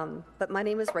 But my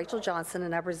name is Rachel Johnson,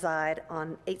 and I reside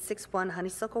on 861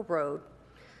 Honeysuckle Road.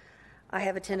 I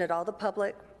have attended all the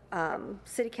public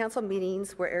city council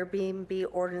meetings where Airbnb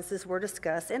ordinances were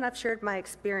discussed, and I've shared my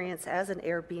experience as an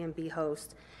Airbnb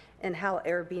host and how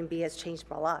Airbnb has changed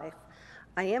my life.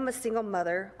 I am a single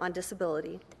mother on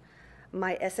disability.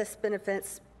 My SS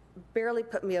benefits barely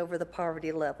put me over the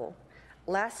poverty level.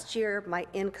 Last year, my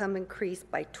income increased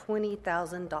by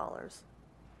 $20,000.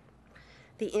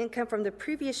 The income from the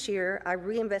previous year, I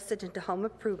reinvested into home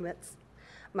improvements.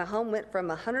 My home went from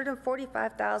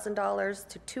 $145,000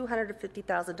 to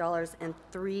 $250,000 in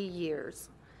 3 years.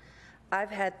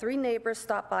 I've had 3 neighbors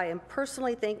stop by and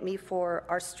personally thank me for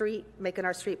our street, making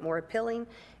our street more appealing,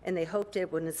 and they hoped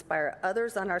it would inspire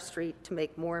others on our street to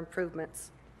make more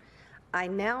improvements. I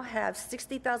now have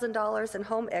 $60,000 in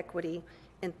home equity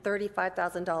and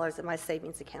 $35,000 in my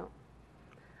savings account.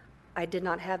 I did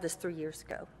not have this 3 years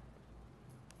ago.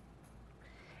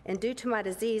 And due to my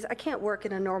disease, I can't work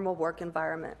in a normal work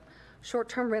environment.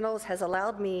 Short-term rentals has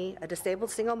allowed me, a disabled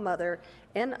single mother,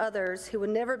 and others who would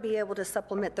never be able to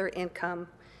supplement their income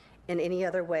in any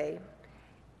other way.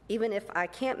 Even if I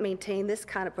can't maintain this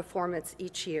kind of performance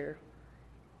each year,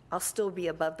 I'll still be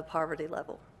above the poverty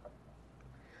level.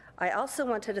 I also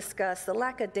want to discuss the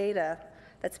lack of data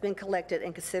that's been collected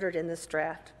and considered in this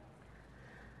draft.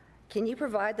 Can you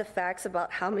provide the facts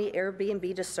about how many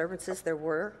Airbnb disturbances there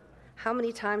were? How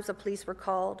many times the police were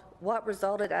called? What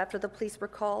resulted after the police were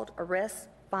called? Arrests?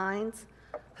 Fines?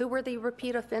 Who were the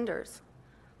repeat offenders?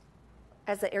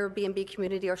 As the Airbnb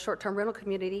community or short-term rental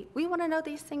community, we want to know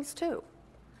these things too.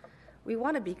 We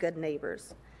want to be good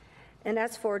neighbors. And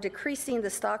as for decreasing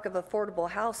the stock of affordable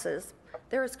houses,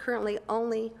 there is currently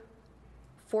only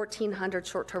 1,400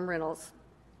 short-term rentals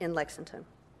in Lexington.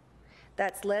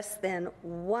 That's less than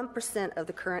 1% of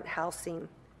the current housing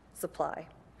supply.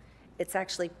 It's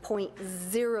actually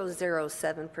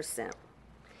 0.007%.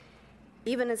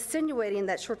 Even insinuating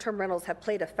that short-term rentals have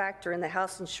played a factor in the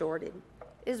housing shortage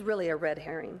is really a red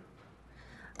herring.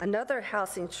 Another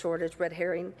housing shortage red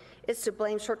herring is to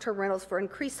blame short-term rentals for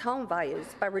increased home values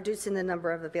by reducing the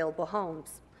number of available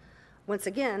homes. Once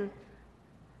again,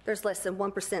 there's less than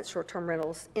 1% short-term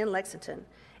rentals in Lexington.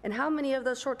 And how many of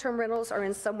those short-term rentals are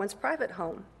in someone's private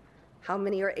home? How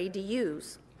many are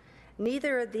ADUs?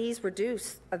 Neither of these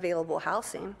reduce available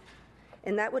housing,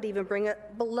 and that would even bring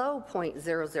it below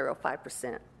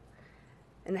 0.005%.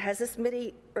 And has this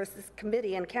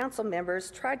committee and council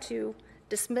members tried to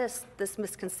dismiss this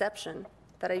misconception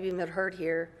that I've even heard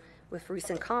here with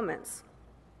recent comments?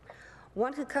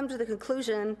 One could come to the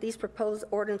conclusion these proposed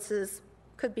ordinances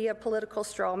could be a political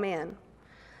straw man,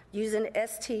 using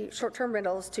short-term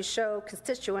rentals to show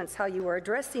constituents how you are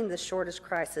addressing the shortage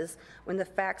crisis when the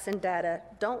facts and data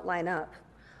don't line up.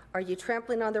 Are you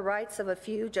trampling on the rights of a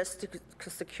few just to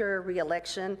secure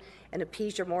re-election and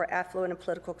appease your more affluent and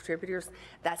political contributors?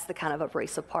 That's the kind of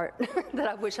abrasive part that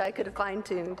I wish I could have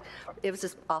fine-tuned. It was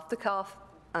just off the cuff,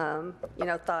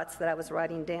 thoughts that I was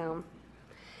writing down.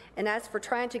 And as for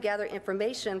trying to gather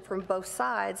information from both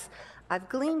sides, I've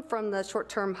gleaned from the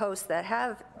short-term hosts that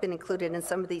have been included in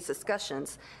some of these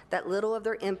discussions that little of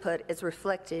their input is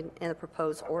reflected in the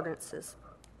proposed ordinances.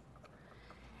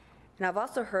 And I've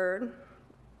also heard,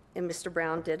 and Mr.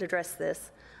 Brown did address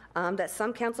this, that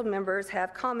some council members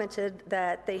have commented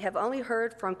that they have only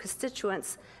heard from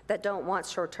constituents that don't want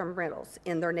short-term rentals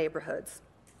in their neighborhoods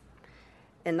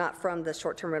and not from the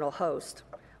short-term rental host.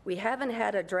 We haven't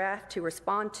had a draft to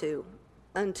respond to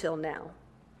until now.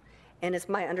 And it's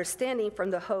my understanding from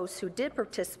the hosts who did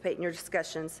participate in your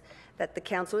discussions that the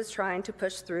council is trying to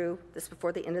push through this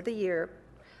before the end of the year.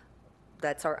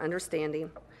 That's our understanding.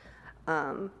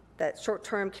 That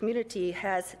short-term community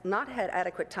has not had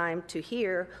adequate time to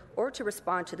hear or to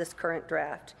respond to this current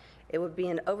draft. It would be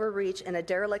an overreach and a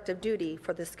derelict of duty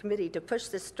for this committee to push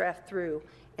this draft through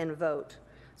and vote.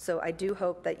 So I do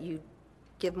hope that you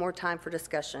give more time for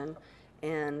discussion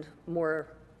and more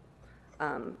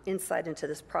insight into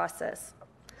this process.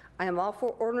 I am all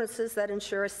for ordinances that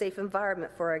ensure a safe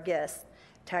environment for our guests.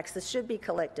 Taxes should be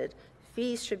collected.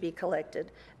 Fees should be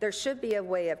collected. There should be a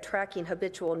way of tracking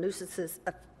habitual nuisances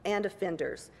and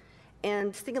offenders.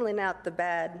 And singling out the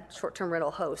bad short-term rental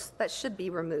hosts, that should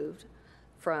be removed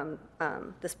from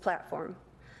this platform.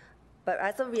 But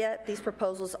as of yet, these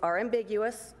proposals are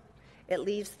ambiguous. It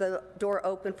leaves the door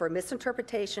open for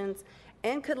misinterpretations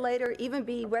and could later even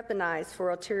be weaponized for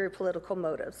ulterior political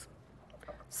motives.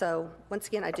 So once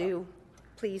again, I do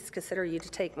please consider you to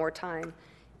take more time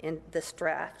in this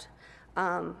draft.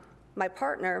 My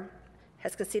partner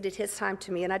has conceded his time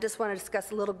to me, and I just want to discuss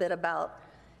a little bit about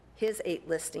his 8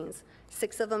 listings.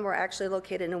 6 of them were actually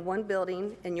located in one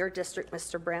building in your district,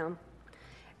 Mr. Brown.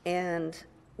 And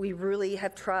we really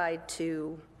have tried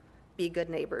to be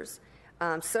good neighbors.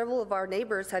 Several of our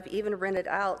neighbors have even rented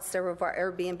out several of our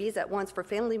Airbnbs at once for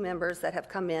family members that have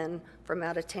come in from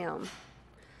out of town.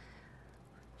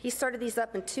 He started these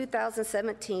up in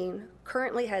 2017,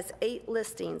 currently has 8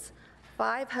 listings,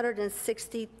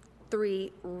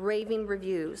 563 raving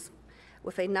reviews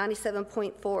with a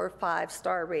 97.45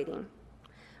 star rating.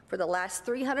 For the last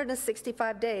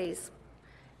 365 days,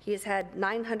 he has had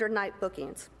 900 night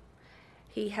bookings.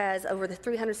 He has over the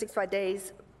 365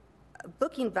 days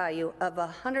booking value of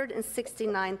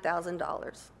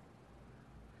 $169,000.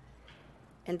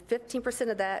 And 15%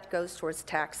 of that goes towards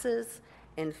taxes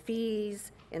and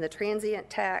fees and the transient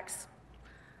tax.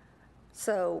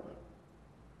 So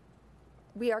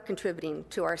we are contributing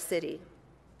to our city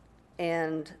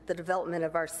and the development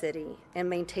of our city and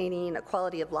maintaining a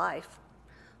quality of life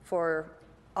for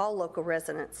all local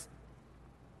residents.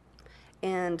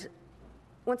 And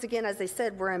once again, as they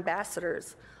said, we're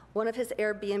ambassadors. One of his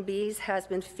Airbnbs has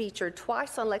been featured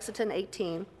twice on Lexington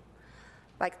 18,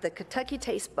 like the Kentucky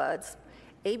Taste Buds,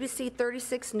 ABC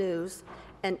 36 News,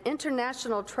 an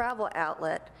international travel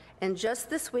outlet, and just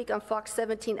this week on Fox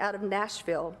 17 out of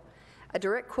Nashville, a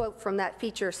direct quote from that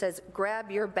feature says, "Grab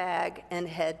your bag and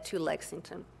head to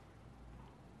Lexington."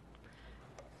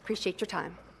 Appreciate your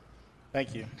time.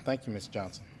 Thank you. Thank you, Ms.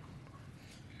 Johnson.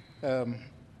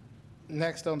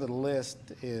 Next on the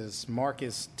list is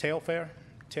Marcus Telfair.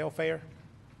 He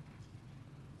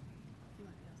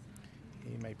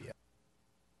may be.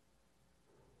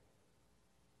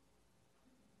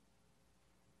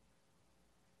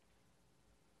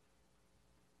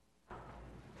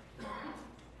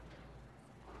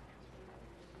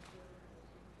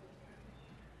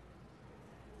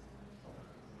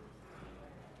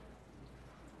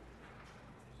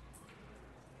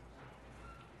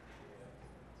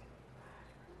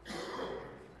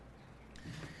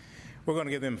 We're going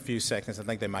to give them a few seconds. I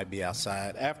think they might be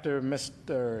outside. After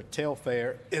Mr.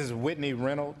 Telfair is Whitney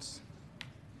Reynolds.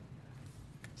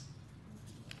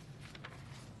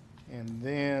 And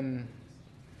then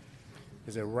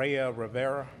is it Rhea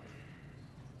Rivera?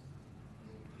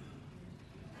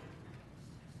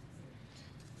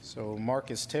 So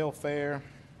Marcus Telfair,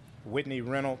 Whitney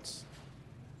Reynolds,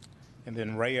 and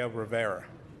then Rhea Rivera.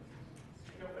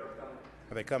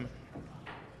 Are they coming?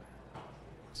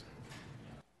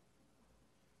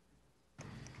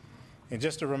 And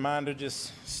just a reminder,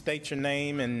 just state your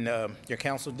name and your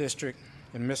council district.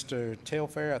 And Mr.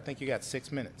 Telfair, I think you got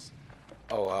 6 minutes.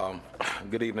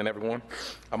 Good evening, everyone.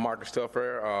 I'm Marcus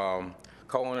Telfair,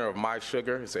 co-owner of My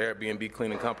Sugar. It's an Airbnb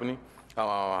cleaning company.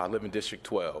 I live in District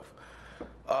 12.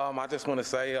 I just want to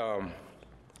say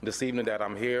this evening that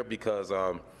I'm here because,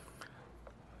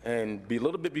 and a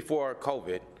little bit before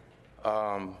COVID,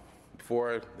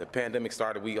 before the pandemic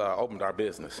started, we opened our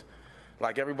business.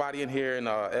 Like everybody in here in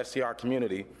the STR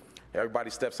community,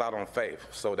 everybody steps out on faith.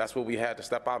 So that's what we had to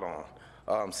step out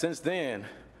on. Since then,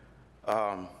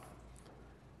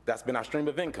 that's been our stream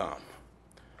of income.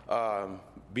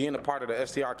 Being a part of the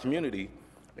STR community,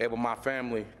 able my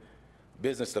family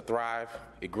business to thrive,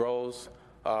 it grows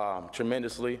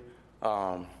tremendously.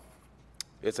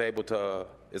 It's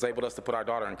able us to put our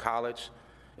daughter in college.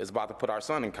 It's about to put our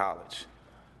son in college.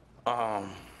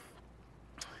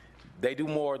 They do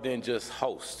more than just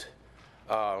host.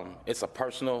 It's a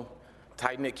personal,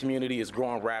 tight-knit community. It's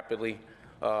growing rapidly.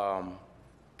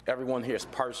 Everyone here is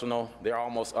personal. They're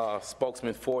almost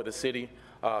spokesmen for the city,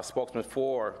 spokesmen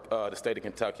for the state of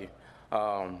Kentucky.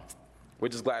 We're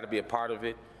just glad to be a part of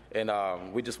it, and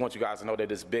we just want you guys to know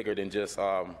that it's bigger than just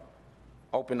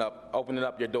opening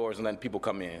up your doors and letting people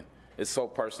come in. It's so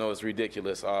personal, it's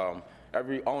ridiculous.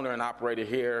 Every owner and operator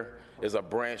here is a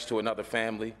branch to another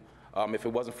family. If it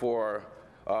wasn't for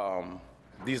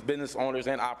these business owners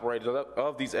and operators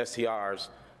of these STRs,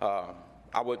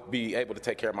 I would be able to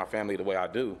take care of my family the way I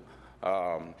do.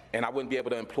 And I wouldn't be able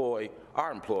to employ our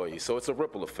employees. So it's a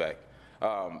ripple effect.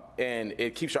 And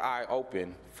it keeps your eye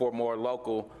open for more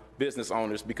local business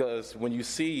owners, because when you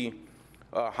see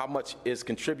how much is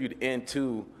contributed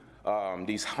into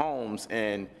these homes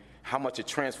and how much it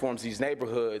transforms these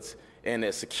neighborhoods and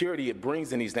the security it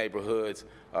brings in these neighborhoods,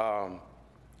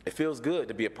 it feels good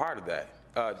to be a part of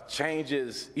that. Change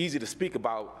is easy to speak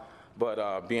about,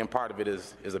 but being part of it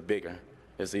is an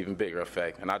even bigger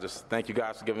effect. And I just thank you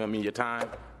guys for giving me your time.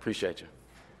 Appreciate you.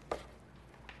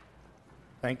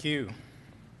 Thank you.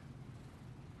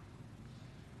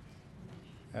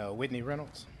 Whitney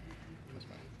Reynolds.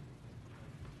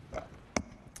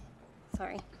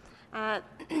 Sorry.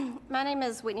 My name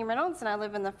is Whitney Reynolds, and I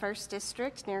live in the 1st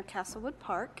District near Castlewood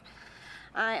Park.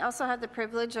 I also have the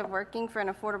privilege of working for an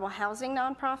affordable housing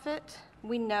nonprofit.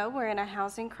 We know we're in a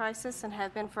housing crisis and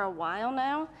have been for a while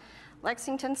now.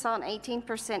 Lexington saw an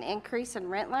 18% increase in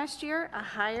rent last year, a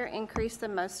higher increase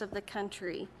than most of the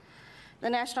country. The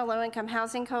National Low-Income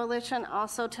Housing Coalition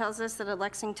also tells us that a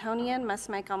Lexingtonian must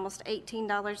make almost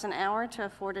 $18 an hour to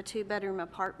afford a 2-bedroom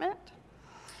apartment.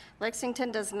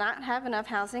 Lexington does not have enough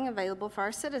housing available for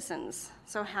our citizens.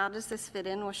 So how does this fit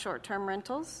in with short-term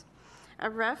rentals? A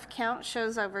rough count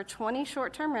shows over 20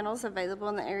 short-term rentals available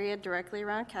in the area directly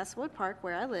around Castlewood Park,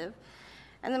 where I live,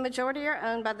 and the majority are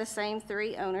owned by the same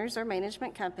 3 owners or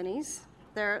management companies.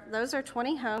 Those are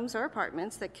 20 homes or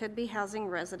apartments that could be housing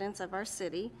residents of our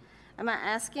city. Am I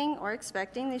asking or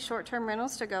expecting these short-term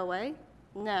rentals to go away?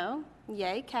 No.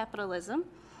 Yay, capitalism.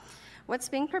 What's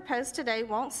being proposed today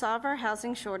won't solve our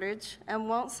housing shortage and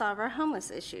won't solve our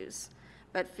homeless issues,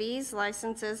 but fees,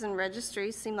 licenses, and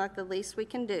registries seem like the least we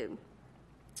can do.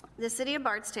 The city of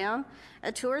Bardstown,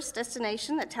 a tourist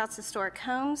destination that touts historic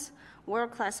homes,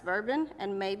 world-class bourbon,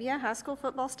 and maybe a high school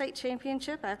football state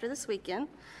championship after this weekend,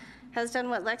 has done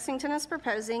what Lexington is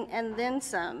proposing and then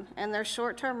some, and their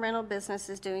short-term rental business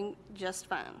is doing just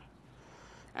fine.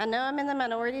 I know I'm in the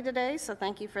minority today, so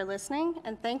thank you for listening,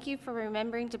 and thank you for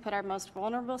remembering to put our most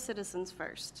vulnerable citizens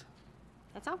first.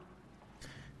 That's all.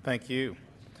 Thank you.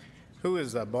 Who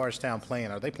is Bardstown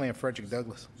playing? Are they playing Frederick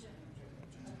Douglass?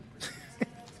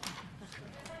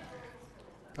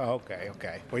 Oh, okay.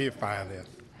 Well, you're fine then.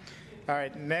 All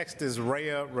right, next is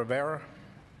Rhea Rivera.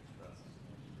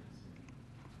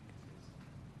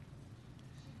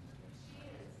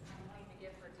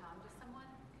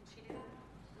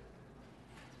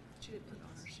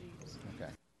 Okay.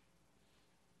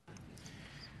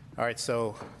 All right,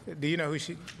 so do you know who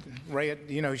she, Rhea,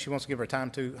 do you know who she wants to give her time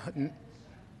to?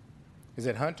 Is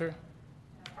it Hunter?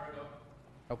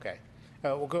 Okay.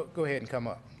 Well, go ahead and come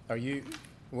up.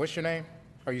 What's your name?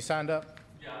 Are you signed up?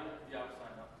 Yeah, I'm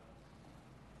signed up.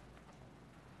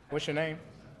 What's your name?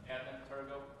 Adnan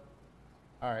Turgo.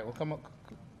 All right, well, come up.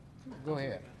 Go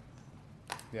ahead.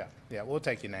 Yeah, we'll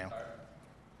take you now. All right.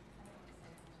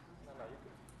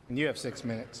 And you have 6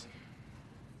 minutes.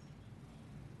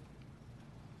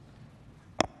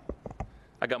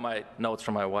 I got my notes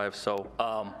from my wife, so.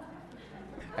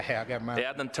 Hey, I got mine.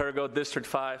 Adnan Turgo, District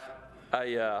 5.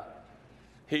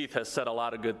 Heath has said a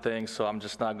lot of good things, so I'm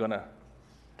just not going to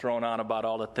drone on about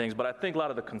all the things. But I think a lot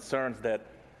of the concerns that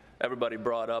everybody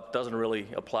brought up doesn't really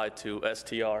apply to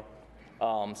STR.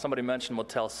 Somebody mentioned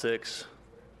Motel 6.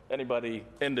 Anybody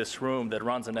in this room that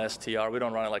runs an STR, we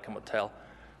don't run it like a motel.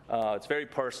 It's very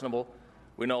personable.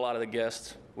 We know a lot of the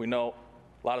guests. We know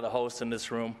a lot of the hosts in this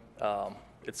room.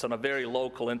 It's on a very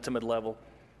local, intimate level.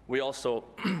 We also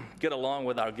get along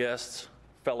with our guests,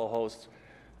 fellow hosts,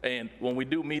 and when we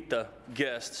do meet the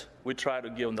guests, we try to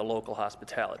give them the local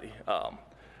hospitality. I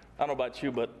don't know about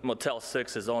you, but Motel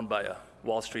 6 is owned by a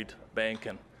Wall Street bank,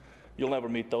 and you'll never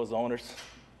meet those owners.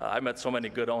 I met so many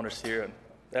good owners here, and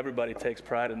everybody takes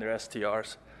pride in their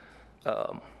STRs.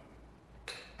 I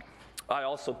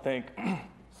also think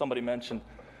somebody mentioned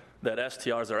that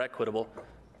STRs are equitable.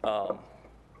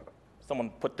 Someone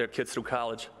put their kids through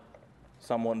college.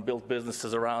 Someone built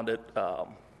businesses around it,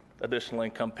 additional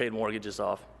income, paid mortgages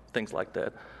off, things like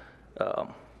that.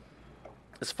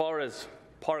 As far as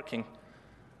parking,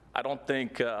 I don't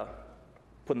think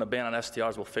putting a ban on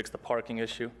STRs will fix the parking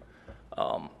issue.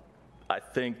 I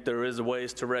think there is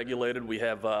ways to regulate it. We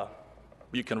have,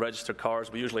 you can register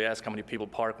cars. We usually ask how many people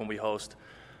park when we host,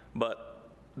 but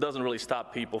it doesn't really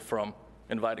stop people from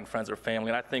inviting friends or family.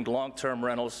 And I think long-term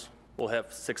rentals will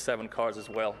have 6, 7 cars as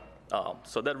well.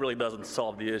 So that really doesn't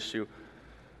solve the issue.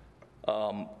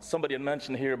 Somebody had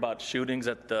mentioned here about shootings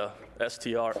at the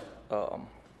STR.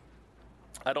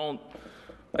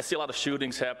 I see a lot of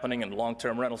shootings happening in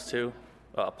long-term rentals too,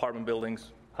 apartment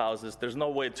buildings, houses. There's no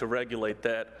way to regulate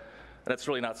that. And it's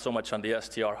really not so much on the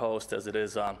STR host as it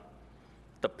is on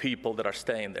the people that are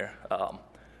staying there.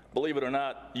 Believe it or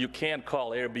not, you can't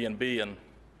call Airbnb and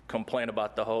complain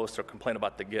about the host or complain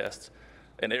about the guests.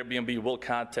 And Airbnb will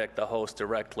contact the host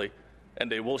directly,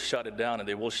 and they will shut it down, and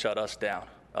they will shut us down.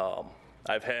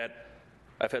 I've had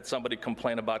somebody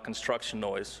complain about construction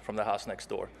noise from the house next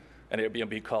door, and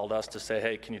Airbnb called us to say,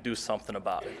 hey, can you do something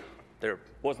about it? There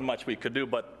wasn't much we could do,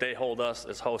 but they hold us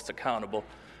as hosts accountable,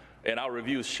 and our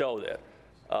reviews show that.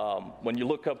 When you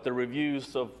look up the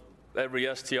reviews of every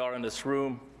STR in this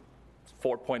room,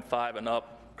 4.5 and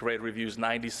up, great reviews,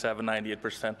 97,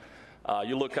 98%.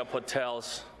 You look up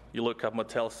hotels, you look up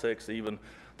Motel 6, even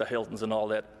the Hiltons and all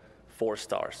that, 4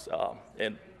 stars.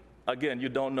 And again, you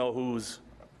don't know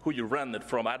who you rent it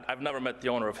from. I've never met the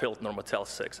owner of Hilton or Motel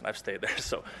 6, and I've stayed there.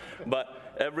 So,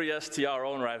 but every STR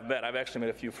owner I've met, I've actually met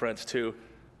a few friends too.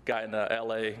 Guy in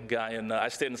LA, guy in, I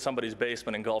stayed in somebody's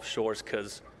basement in Gulf Shores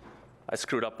because I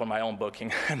screwed up on my own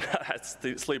booking and I had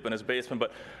to sleep in his basement,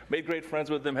 but made great friends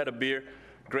with him, had a beer,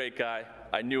 great guy.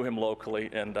 I knew him locally,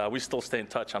 and we still stay in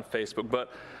touch on Facebook.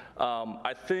 But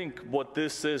I think what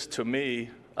this is to me,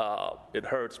 it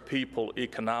hurts people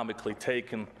economically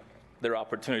taking their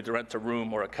opportunity to rent a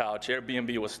room or a couch.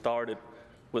 Airbnb was started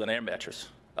with an air mattress.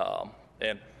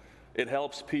 And it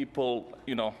helps people,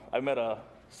 you know, I met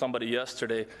somebody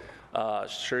yesterday,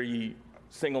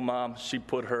 single mom,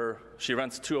 she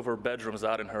rents 2 of her bedrooms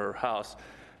out in her house,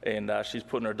 and she's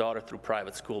putting her daughter through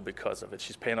private school because of it.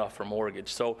 She's paying off her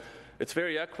mortgage. So it's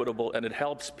very equitable, and it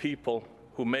helps people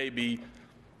who may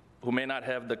not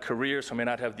have the careers, who may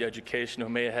not have the education, who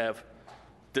may have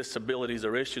disabilities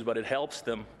or issues, but it helps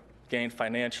them gain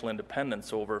financial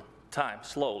independence over time,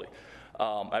 slowly.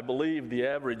 I believe the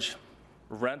average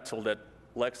rental that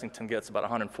Lexington gets about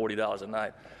 $140 a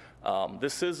night.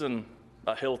 This isn't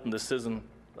a Hilton, this isn't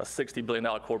a $60 billion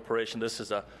corporation. This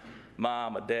is a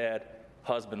mom, a dad,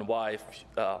 husband, wife,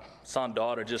 son,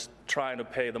 daughter, just trying to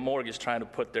pay the mortgage, trying to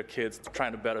put their kids,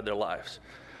 trying to better their lives.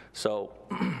 So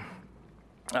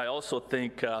I also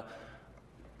think,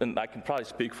 and I can probably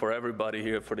speak for everybody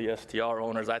here, for the STR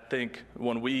owners, I think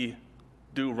when we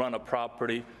do run a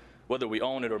property, whether we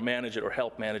own it or manage it or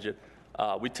help manage it,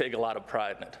 we take a lot of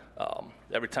pride in it.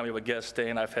 Every time we have a guest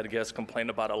staying, I've had guests complain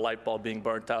about a light bulb being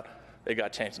burnt out. They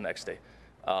got changed the next day.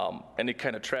 Any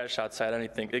kind of trash outside,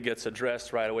 anything, it gets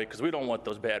addressed right away because we don't want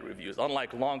those bad reviews.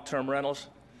 Unlike long-term rentals,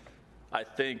 I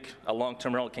think a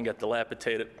long-term rental can get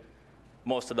dilapidated.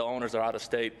 Most of the owners are out of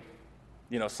state.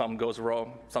 You know, something goes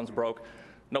wrong, something's broke.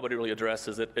 Nobody really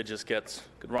addresses it. It just gets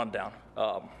run down.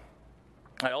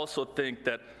 I also think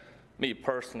that, me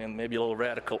personally, and maybe a little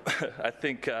radical, I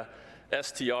think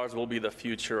STRs will be the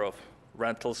future of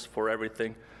rentals for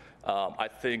everything. I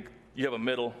think you have a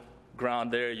middle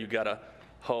ground there. You got a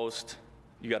host,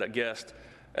 you got a guest,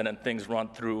 and then things run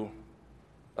through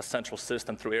a central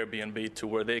system through Airbnb to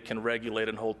where they can regulate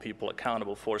and hold people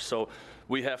accountable for. So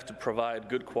we have to provide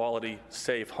good quality,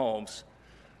 safe homes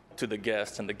to the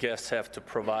guests, and the guests have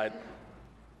to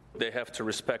they have to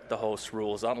respect the host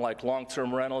rules. Unlike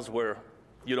long-term rentals where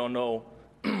you don't know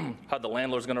how the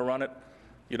landlord's gonna run it,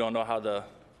 you don't know how the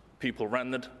people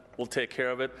renting it will take care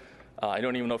of it, you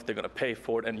don't even know if they're gonna pay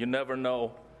for it, and you never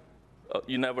know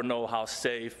how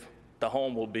safe the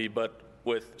home will be. But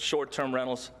with short-term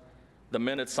rentals, the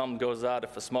minute something goes out,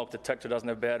 if a smoke detector doesn't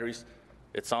have batteries,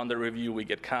 it's on the review, we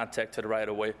get contacted right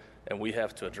away, and we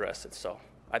have to address it. So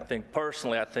I think,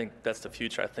 personally, I think that's the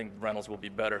future. I think rentals will be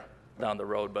better down the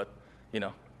road, but, you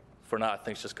know, for now, I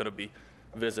think it's just gonna be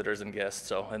visitors and guests.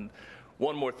 So, and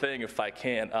one more thing, if I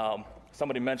can,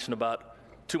 somebody mentioned about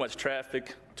too much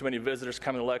traffic, too many visitors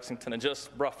coming to Lexington, and just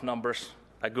rough numbers.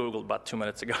 I Googled about 2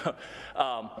 minutes ago.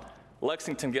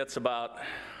 Lexington gets about,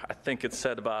 I think it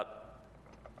said about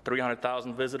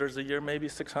 300,000 visitors a year, maybe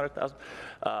 600,000.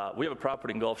 We have a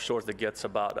property in Gulf Shores that gets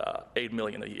about 8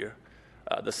 million a year.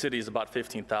 The city is about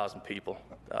 15,000 people.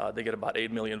 They get about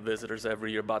 8 million visitors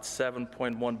every year, about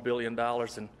 $7.1 billion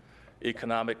in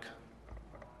economic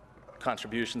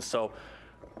contributions. So,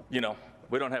 you know,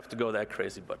 we don't have to go that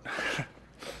crazy, but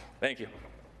thank you.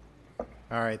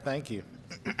 All right, thank you.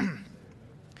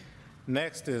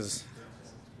 Next is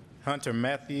Hunter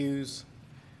Matthews,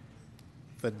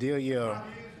 Fidelia.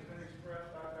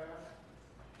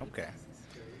 Okay,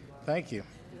 thank you.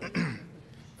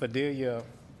 Fidelia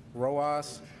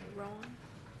Rojas.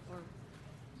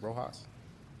 Rojas?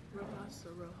 Rojas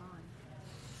or Rohan?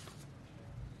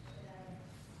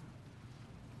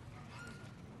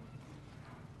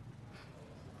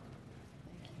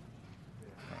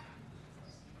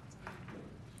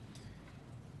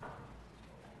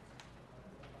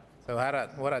 So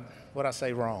what I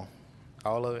say wrong?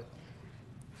 All of it?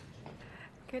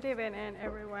 Good evening,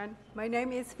 everyone. My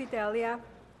name is Fidelia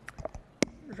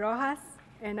Rojas,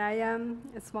 and I am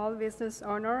a small business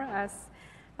owner as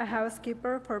a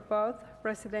housekeeper for both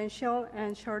residential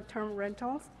and short-term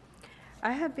rentals.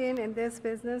 I have been in this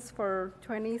business for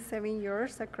 27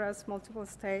 years across multiple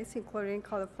states, including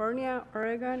California,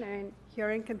 Oregon, and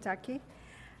here in Kentucky.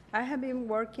 I have been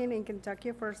working in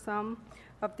Kentucky for some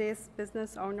of these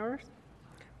business owners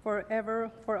for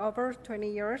over 20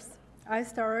 years. I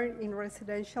started in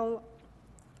residential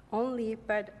only,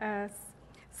 but as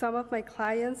some of my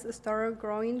clients started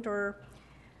growing their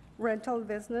rental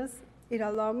business, it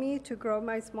allowed me to grow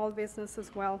my small business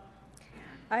as well.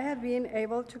 I have been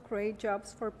able to create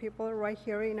jobs for people right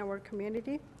here in our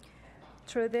community.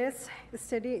 Through this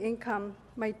steady income,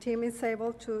 my team is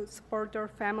able to support their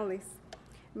families.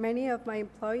 Many of my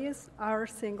employees are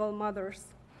single mothers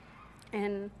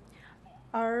and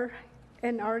are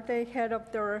the head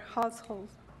of their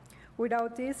households.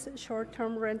 Without these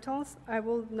short-term rentals, I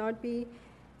will not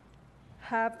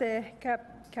have the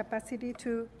capacity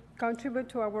to contribute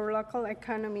to our local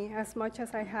economy as much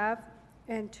as I have,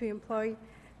 and to employ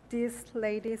these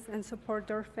ladies and support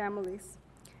their families.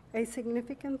 A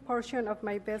significant portion of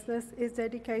my business is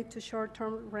dedicated to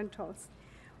short-term rentals.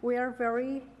 We are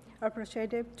very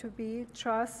appreciative to be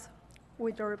trust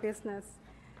with our business.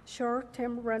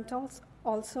 Short-term rentals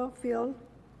also fill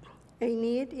a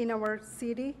need in our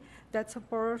city that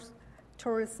supports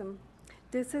tourism.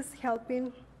 This is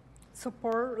helping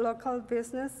support local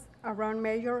business around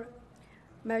major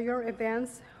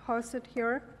events hosted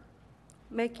here,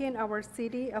 making our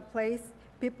city a place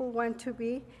people want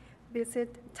to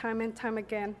visit time and time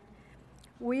again.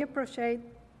 We appreciate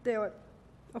the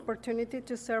opportunity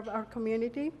to serve our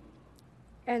community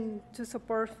and to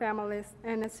support families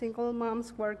and single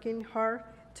moms working hard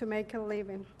to make a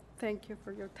living. Thank you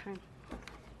for your time.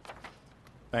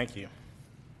 Thank you.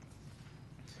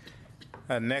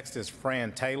 Next is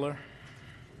Fran Taylor.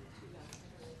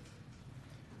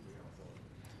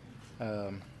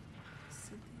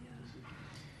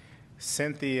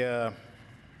 Cynthia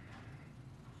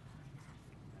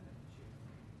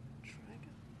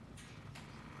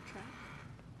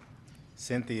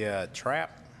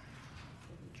Trapp,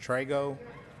 Trago.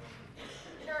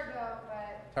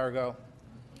 Turgo.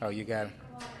 Oh, you got it.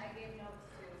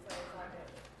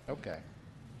 Okay.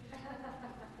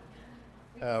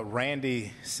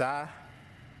 Randy Sy.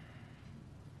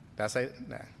 Did I say it?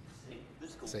 Nah.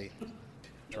 See.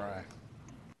 Try.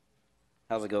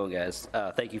 How's it going, guys?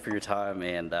 Thank you for your time,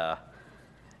 and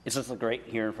it's just great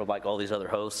hearing from like all these other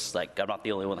hosts. Like, I'm not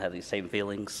the only one that has these same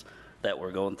feelings that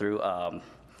we're going through.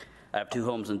 I have 2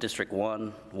 homes in District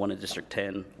 1, 1 in District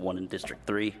 10, 1 in District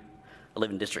 3. I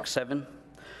live in District 7.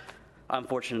 I'm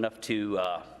fortunate enough to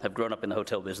have grown up in the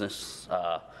hotel business.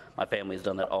 My family has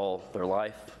done that all their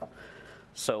life.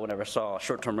 So whenever I saw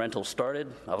short-term rentals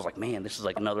started, I was like, man, this is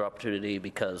like another opportunity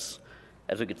because,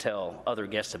 as we could tell, other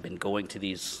guests have been going to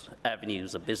these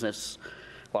avenues of business.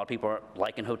 A lot of people aren't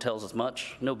liking hotels as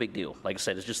much. No big deal. Like I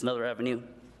said, it's just another avenue.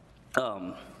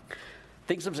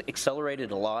 Things have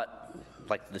accelerated a lot,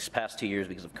 like this past 2 years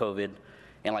because of COVID,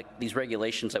 and like these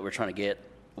regulations that we're trying to get,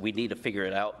 we need to figure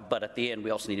it out. But at the end,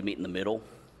 we also need to meet in the middle.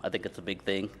 I think that's a big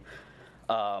thing.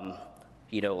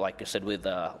 You know, like I said, with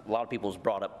a lot of people's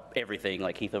brought up everything.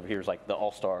 Like Heath over here is like the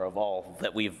all-star of all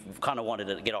that we've kind of wanted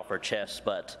to get off our chests,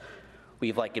 but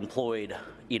we've like employed,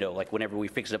 you know, like whenever we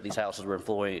fix up these houses, we're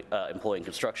employing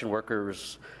construction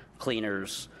workers,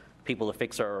 cleaners, people to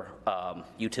fix our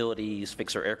utilities,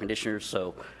 fix our air conditioners.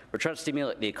 So we're trying to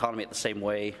stimulate the economy at the same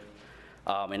way.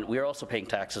 And we're also paying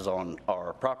taxes on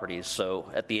our properties.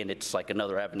 So at the end, it's like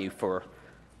another avenue for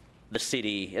the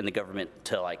city and the government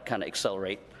to like kind of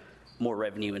accelerate more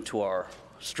revenue into our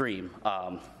stream.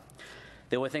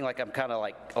 The only thing, like, I'm kind of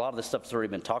like, a lot of this stuff's already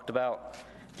been talked about.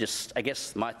 Just, I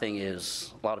guess my thing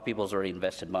is a lot of people has already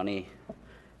invested money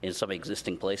in some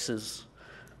existing places.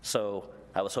 So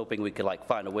I was hoping we could like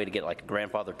find a way to get like a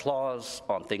grandfather clause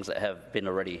on things that have been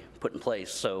already put in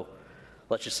place. So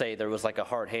let's just say there was like a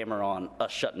hard hammer on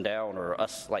us shutting down or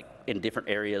us like in different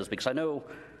areas, because I know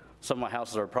some of my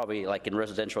houses are probably like in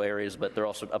residential areas, but they're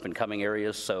also up and coming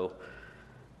areas. So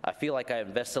I feel like I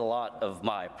invested a lot of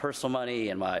my personal money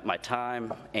and my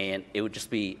time, and it would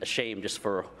just be a shame just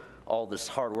for all this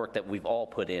hard work that we've all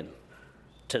put in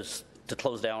to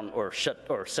close down or shut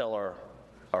or sell our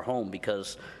home,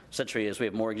 because essentially as we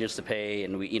have mortgages to pay,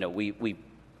 and we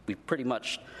pretty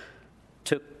much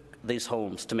took these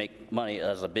homes to make money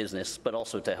as a business, but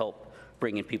also to help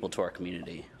bring in people to our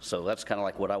community. So that's kind of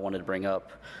like what I wanted to bring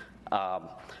up.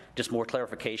 Just more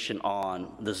clarification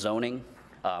on the zoning.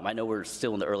 I know we're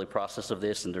still in the early process of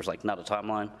this, and there's like not a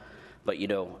timeline, but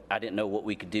I didn't know what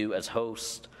we could do as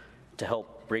hosts to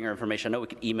help bring our information. I know we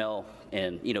could email,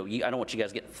 and I don't want you guys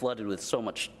to get flooded with so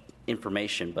much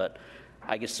information, but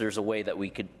I guess there's a way that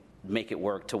we could make it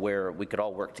work to where we could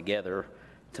all work together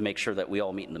to make sure that we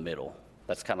all meet in the middle.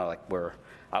 That's kind of like where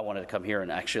I wanted to come here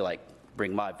and actually like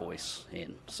bring my voice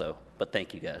in. So, but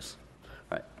thank you guys.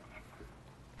 All right.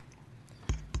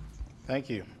 Thank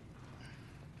you.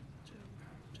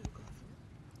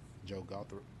 Joe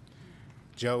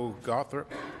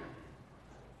Gothrop.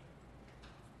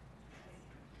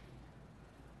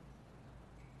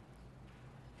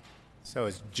 So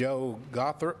it's Joe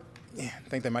Gothrop. Yeah, I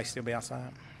think they might still be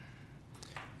outside.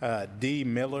 D.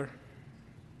 Miller.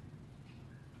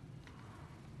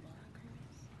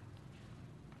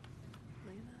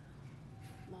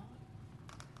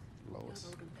 Lois.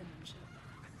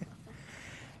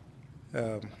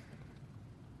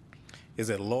 Is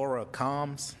it Laura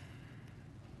Combs?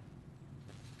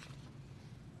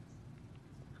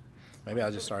 Maybe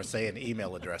I'll just start saying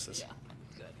email addresses. Yeah,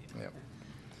 good idea.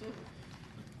 Yep.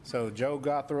 So Joe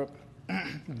Gothrop,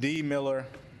 D. Miller,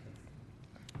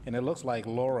 and it looks like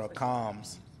Laura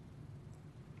Combs.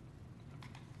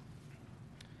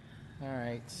 All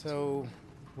right, so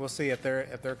we'll see if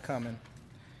they're coming.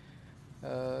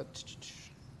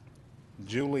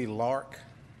 Julie Lark.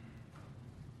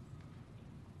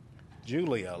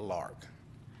 Julia Lark.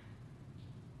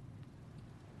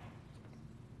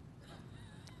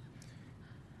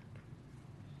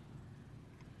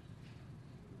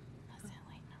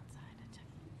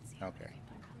 Okay.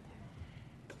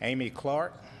 Amy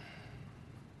Clark.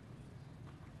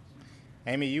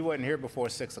 Amy, you wasn't here before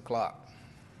 6 o'clock.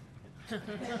 We know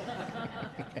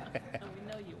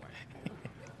you weren't.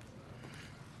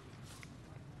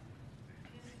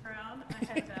 Ms. Brown, I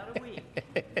have about a week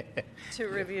to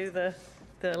review the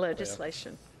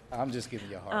legislation. I'm just giving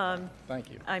you a hard time.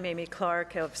 Thank you. I'm Amy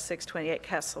Clark of 628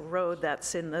 Castle Road.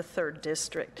 That's in the 3rd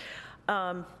District.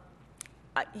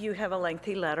 You have a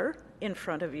lengthy letter in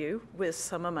front of you with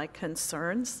some of my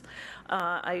concerns.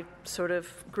 I sort of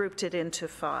grouped it into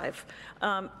 5.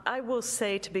 I will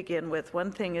say to begin with,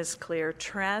 one thing is clear,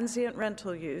 transient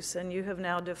rental use, and you have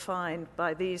now defined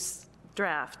by these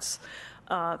drafts,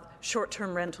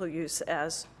 short-term rental use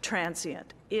as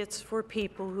transient. It's for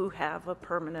people who have a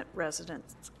permanent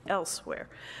residence elsewhere.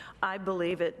 I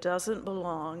believe it doesn't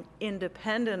belong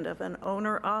independent of an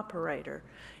owner-operator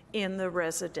in the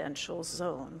residential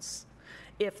zones.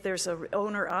 If there's an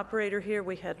owner-operator here,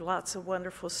 we had lots of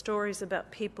wonderful stories about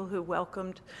people who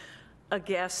welcomed a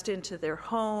guest into their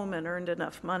home and earned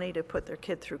enough money to put their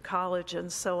kid through college and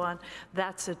so on.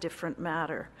 That's a different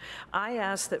matter. I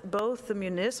ask that both the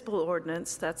municipal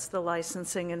ordinance, that's the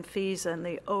licensing and fees and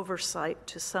the oversight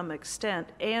to some extent,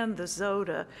 and the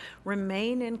ZODA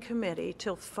remain in committee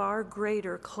till far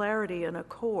greater clarity and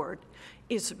accord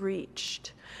is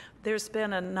reached. There's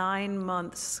been a 9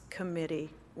 months committee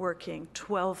working,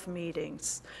 12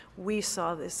 meetings. We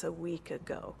saw this a week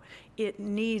ago. It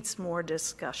needs more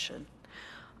discussion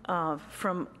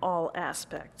from all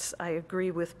aspects. I agree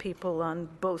with people on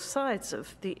both sides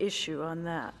of the issue on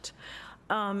that.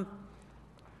 5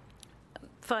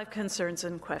 concerns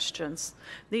and questions.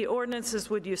 The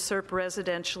ordinances would usurp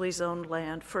residentially zoned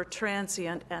land for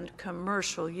transient and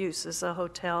commercial uses. A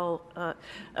hotel,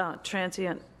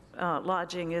 transient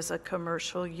lodging is a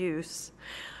commercial use.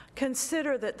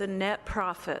 Consider that the net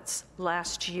profits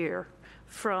last year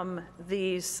from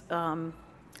these Airbnb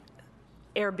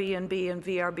and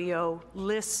VRBO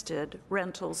listed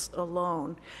rentals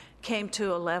alone came to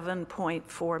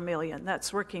 $11.4 million.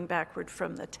 That's working backward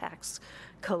from the tax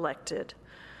collected.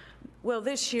 Well,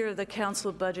 this year the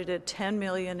council budgeted $10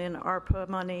 million in ARPA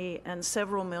money and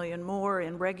several million more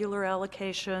in regular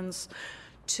allocations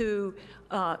to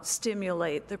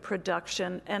stimulate the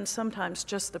production and sometimes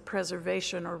just the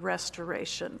preservation or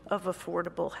restoration of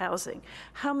affordable housing.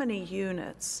 How many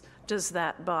units does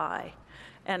that buy?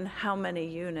 And how many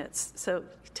units? So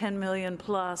 10 million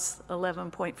plus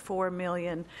 11.4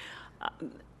 million.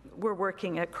 We're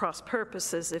working at cross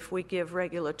purposes if we give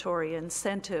regulatory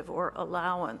incentive or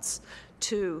allowance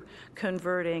to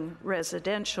converting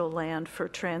residential land for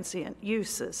transient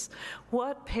uses.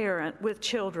 What parent with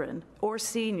children or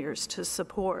seniors to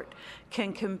support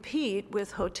can compete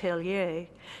with hotelier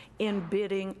in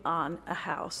bidding on a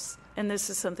house? And this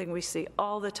is something we see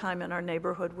all the time in our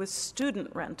neighborhood with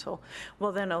student rental.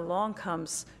 Well, then along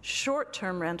comes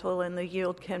short-term rental and the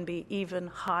yield can be even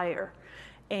higher.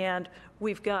 And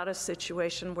we've got a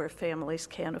situation where families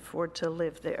can't afford to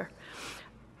live there.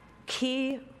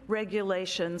 Key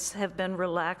regulations have been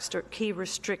relaxed or key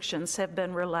restrictions have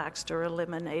been relaxed or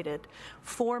eliminated.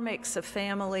 4 makes a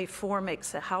family, 4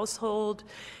 makes a household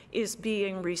is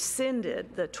being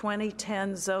rescinded. The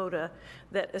 2010 ZODA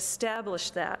that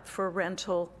established that for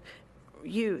rental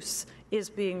use is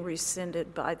being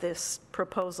rescinded by this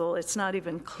proposal. It's not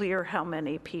even clear how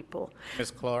many people.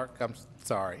 Ms. Clark, I'm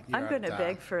sorry. I'm going to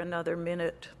beg for another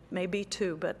minute, maybe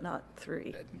 2, but not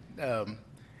 3.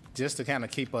 Just to kind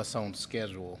of keep us on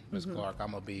schedule, Ms. Clark,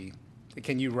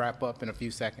 can you wrap up in a few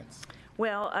seconds?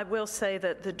 Well, I will say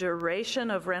that the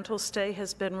duration of rental stay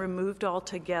has been removed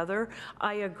altogether.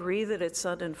 I agree that it's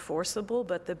unenforceable,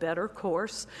 but the better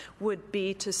course would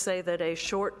be to say that a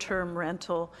short-term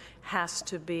rental has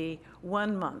to be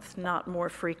 1 month, not more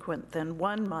frequent than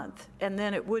 1 month, and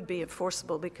then it would be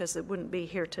enforceable because it wouldn't be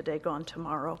here today, gone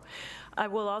tomorrow. I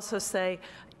will also say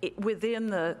within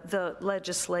the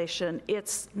legislation,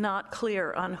 it's not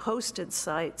clear on hosted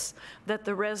sites that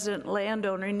the resident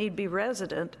landowner need be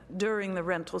resident during the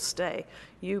rental stay.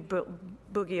 You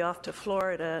boogie off to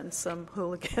Florida and some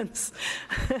hooligans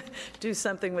do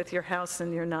something with your house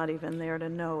and you're not even there to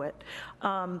know it.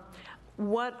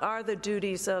 What are the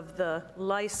duties of the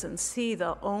licensee,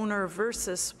 the owner,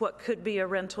 versus what could be a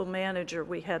rental manager?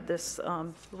 We had this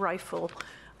rifle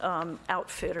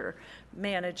outfitter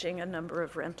managing a number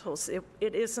of rentals.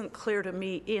 It isn't clear to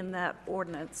me in that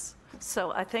ordinance.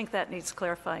 So I think that needs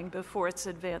clarifying before it's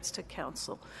advanced to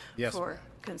council Yes, for ma'am.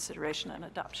 consideration and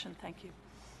adoption. Thank you.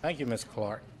 Thank you, Ms.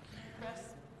 Clark.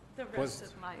 The rest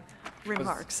of my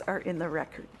remarks are in the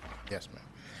record. Yes, ma'am.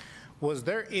 Was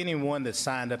there anyone that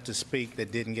signed up to speak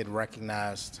that didn't get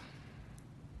recognized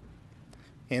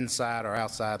inside or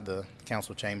outside the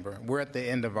council chamber? We're at the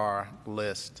end of our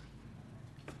list.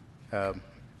 Yeah.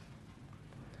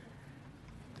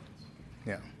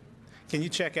 Can you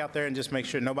check out there and just make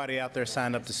sure nobody out there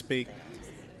signed up to speak?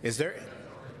 Is there?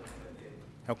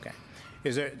 Okay.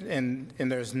 Is there, and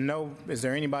there's no, is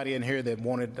there anybody in here that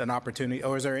wanted an opportunity,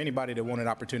 or is there anybody that wanted an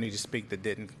opportunity to speak that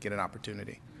didn't get an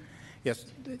opportunity? Yes,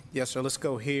 yes, sir. Let's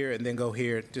go here and then go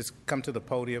here. Just come to the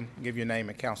podium, give your name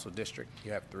and council district.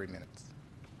 You have 3 minutes.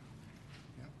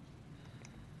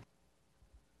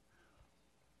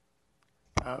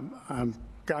 I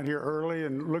got here early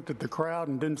and looked at the crowd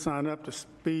and didn't sign up to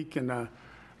speak, and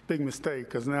big mistake,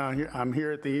 because now I'm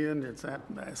here at the end. It's at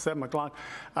 7 o'clock.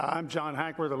 I'm John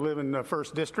Hackworth. I live in the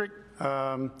 1st District,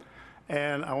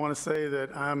 and I want to say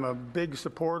that I'm a big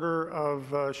supporter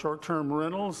of short-term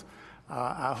rentals.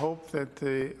 I hope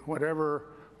that whatever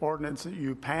ordinance that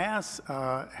you pass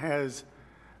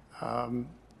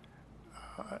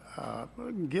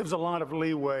gives a lot of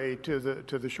leeway to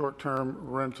the short-term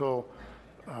rental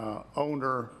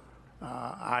owner.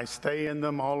 I stay in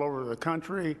them all over the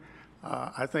country.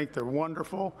 I think they're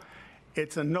wonderful.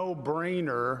 It's a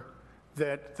no-brainer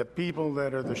that the people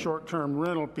that are the short-term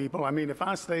rental people, I mean, if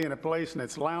I stay in a place and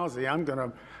it's lousy,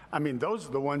 those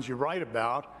are the ones you write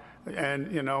about,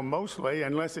 and, mostly,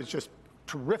 unless it's just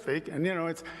terrific,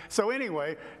 and, so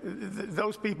anyway,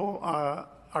 those people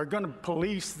are going to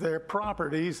police their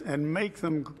properties and make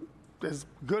them as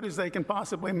good as they can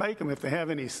possibly make them if they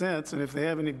have any sense and if they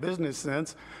have any business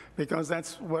sense, because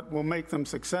that's what will make them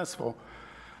successful.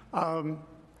 And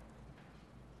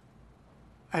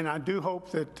I do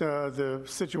hope that the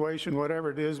situation,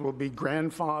 whatever it is, will be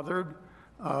grandfathered.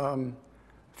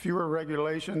 Fewer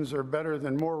regulations are better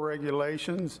than more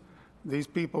regulations. These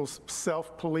people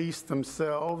self-police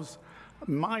themselves.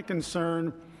 My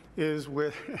concern is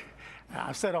with,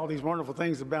 I've said all these wonderful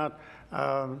things about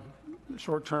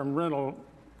short-term rental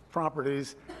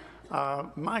properties.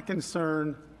 My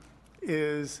concern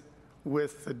is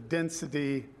with the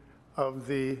density of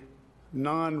the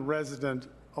non-resident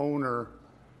owner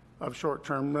of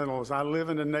short-term rentals. I live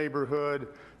in a neighborhood,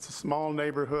 it's a small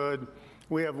neighborhood.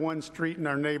 We have one street in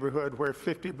our neighborhood where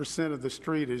 50% of the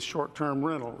street is short-term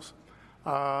rentals.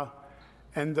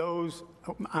 And those,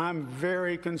 I'm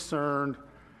very concerned,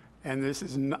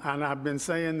 and I've been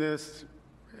saying this,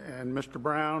 and Mr.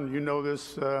 Brown, you know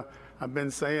this, I've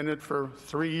been saying it for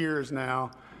 3 years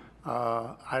now.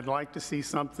 I'd like to see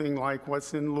something like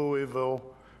what's in Louisville,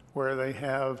 where they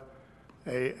have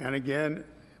and again,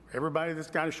 everybody that's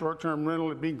got a short-term rental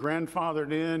would be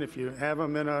grandfathered in. If you have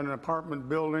them in an apartment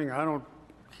building, I don't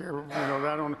care,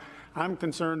 I'm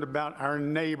concerned about our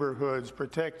neighborhoods,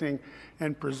 protecting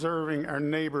and preserving our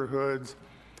neighborhoods.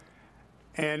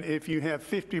 And if you have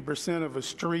 50% of a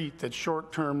street that's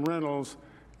short-term rentals,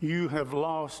 you have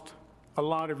lost a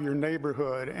lot of your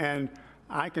neighborhood. And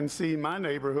I can see my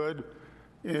neighborhood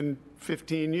in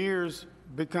 15 years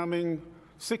becoming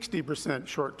 60%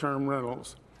 short-term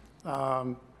rentals.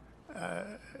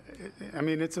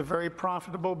 It's a very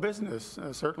profitable business,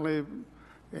 certainly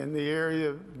in the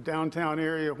area, downtown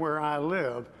area where I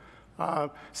live.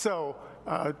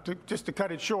 Just to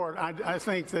cut it short, I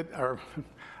think that,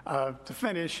 to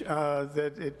finish,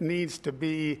 that it needs to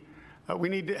be, we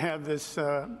need to have this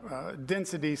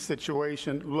density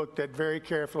situation looked at very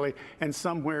carefully and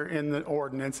somewhere in the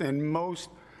ordinance. And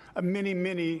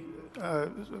many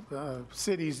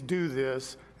cities do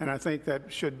this, and I think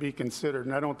that should be considered.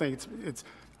 And I don't think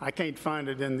I can't find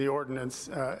it in the ordinance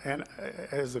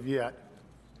as of yet.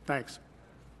 Thanks.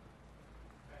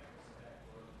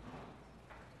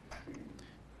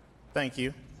 Thank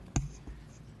you.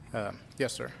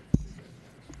 Yes, sir.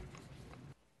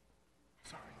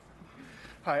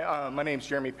 Hi, my name's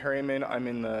Jeremy Perryman. I'm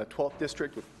in the 12th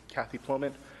District with Kathy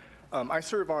Plummet. I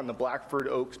serve on the Blackford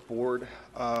Oaks board.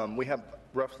 We have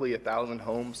roughly 1,000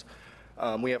 homes.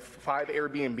 We have 5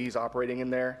 Airbnbs operating in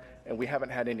there, and we haven't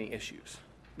had any issues.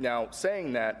 Now,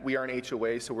 saying that, we are an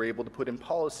HOA, so we're able to put in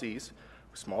policies,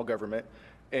 small government,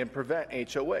 and prevent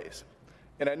HOAs.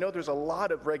 And I know there's a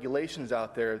lot of regulations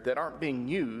out there that aren't being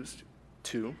used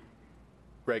to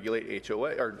regulate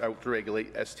HOA, or to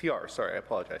regulate STR. Sorry, I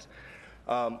apologize.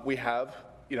 We have,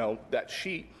 that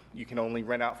sheet you can only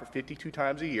rent out for 52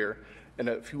 times a year, and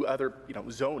a few other,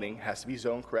 zoning has to be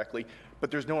zoned correctly,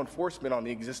 but there's no enforcement on the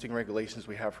existing regulations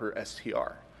we have for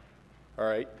STR. All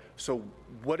right? So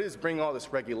what is bringing all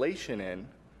this regulation in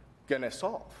going to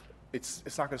solve? It's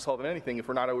not going to solve anything if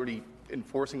we're not already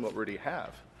enforcing what we already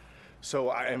have. So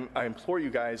I implore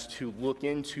you guys to look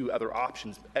into other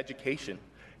options. Education.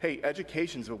 Hey,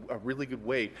 education's a really good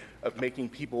way of making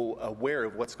people aware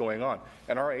of what's going on.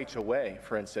 In our HOA,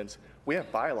 for instance, we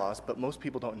have bylaws, but most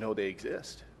people don't know they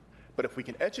exist. But if we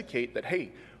can educate that,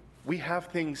 hey, we have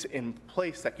things in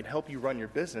place that can help you run your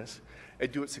business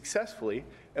and do it successfully,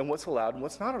 and what's allowed and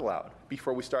what's not allowed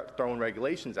before we start throwing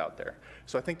regulations out there.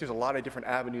 So I think there's a lot of different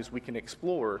avenues we can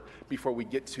explore before we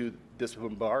get to this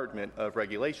bombardment of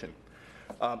regulation.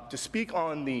 To speak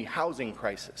on the housing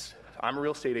crisis, I'm a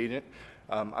real estate agent.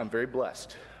 I'm very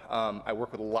blessed. I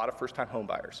work with a lot of first-time home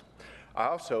buyers. I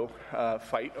also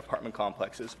fight apartment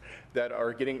complexes that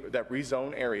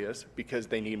rezone areas because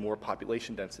they need more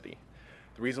population density.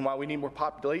 The reason why we need more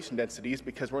population density is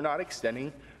because we're not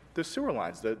extending the sewer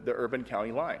lines, the urban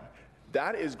county line.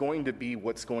 That is going to be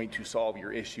what's going to solve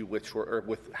your issue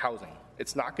with housing.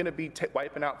 It's not going to be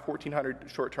wiping out 1,400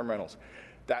 short-term rentals.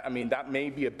 That may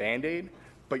be a Band-Aid,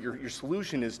 but your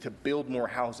solution is to build more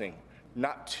housing,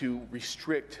 not to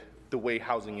restrict the way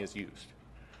housing is used.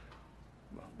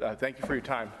 Thank you for your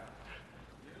time.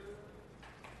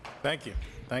 Thank you.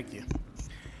 Thank you.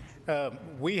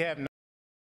 We have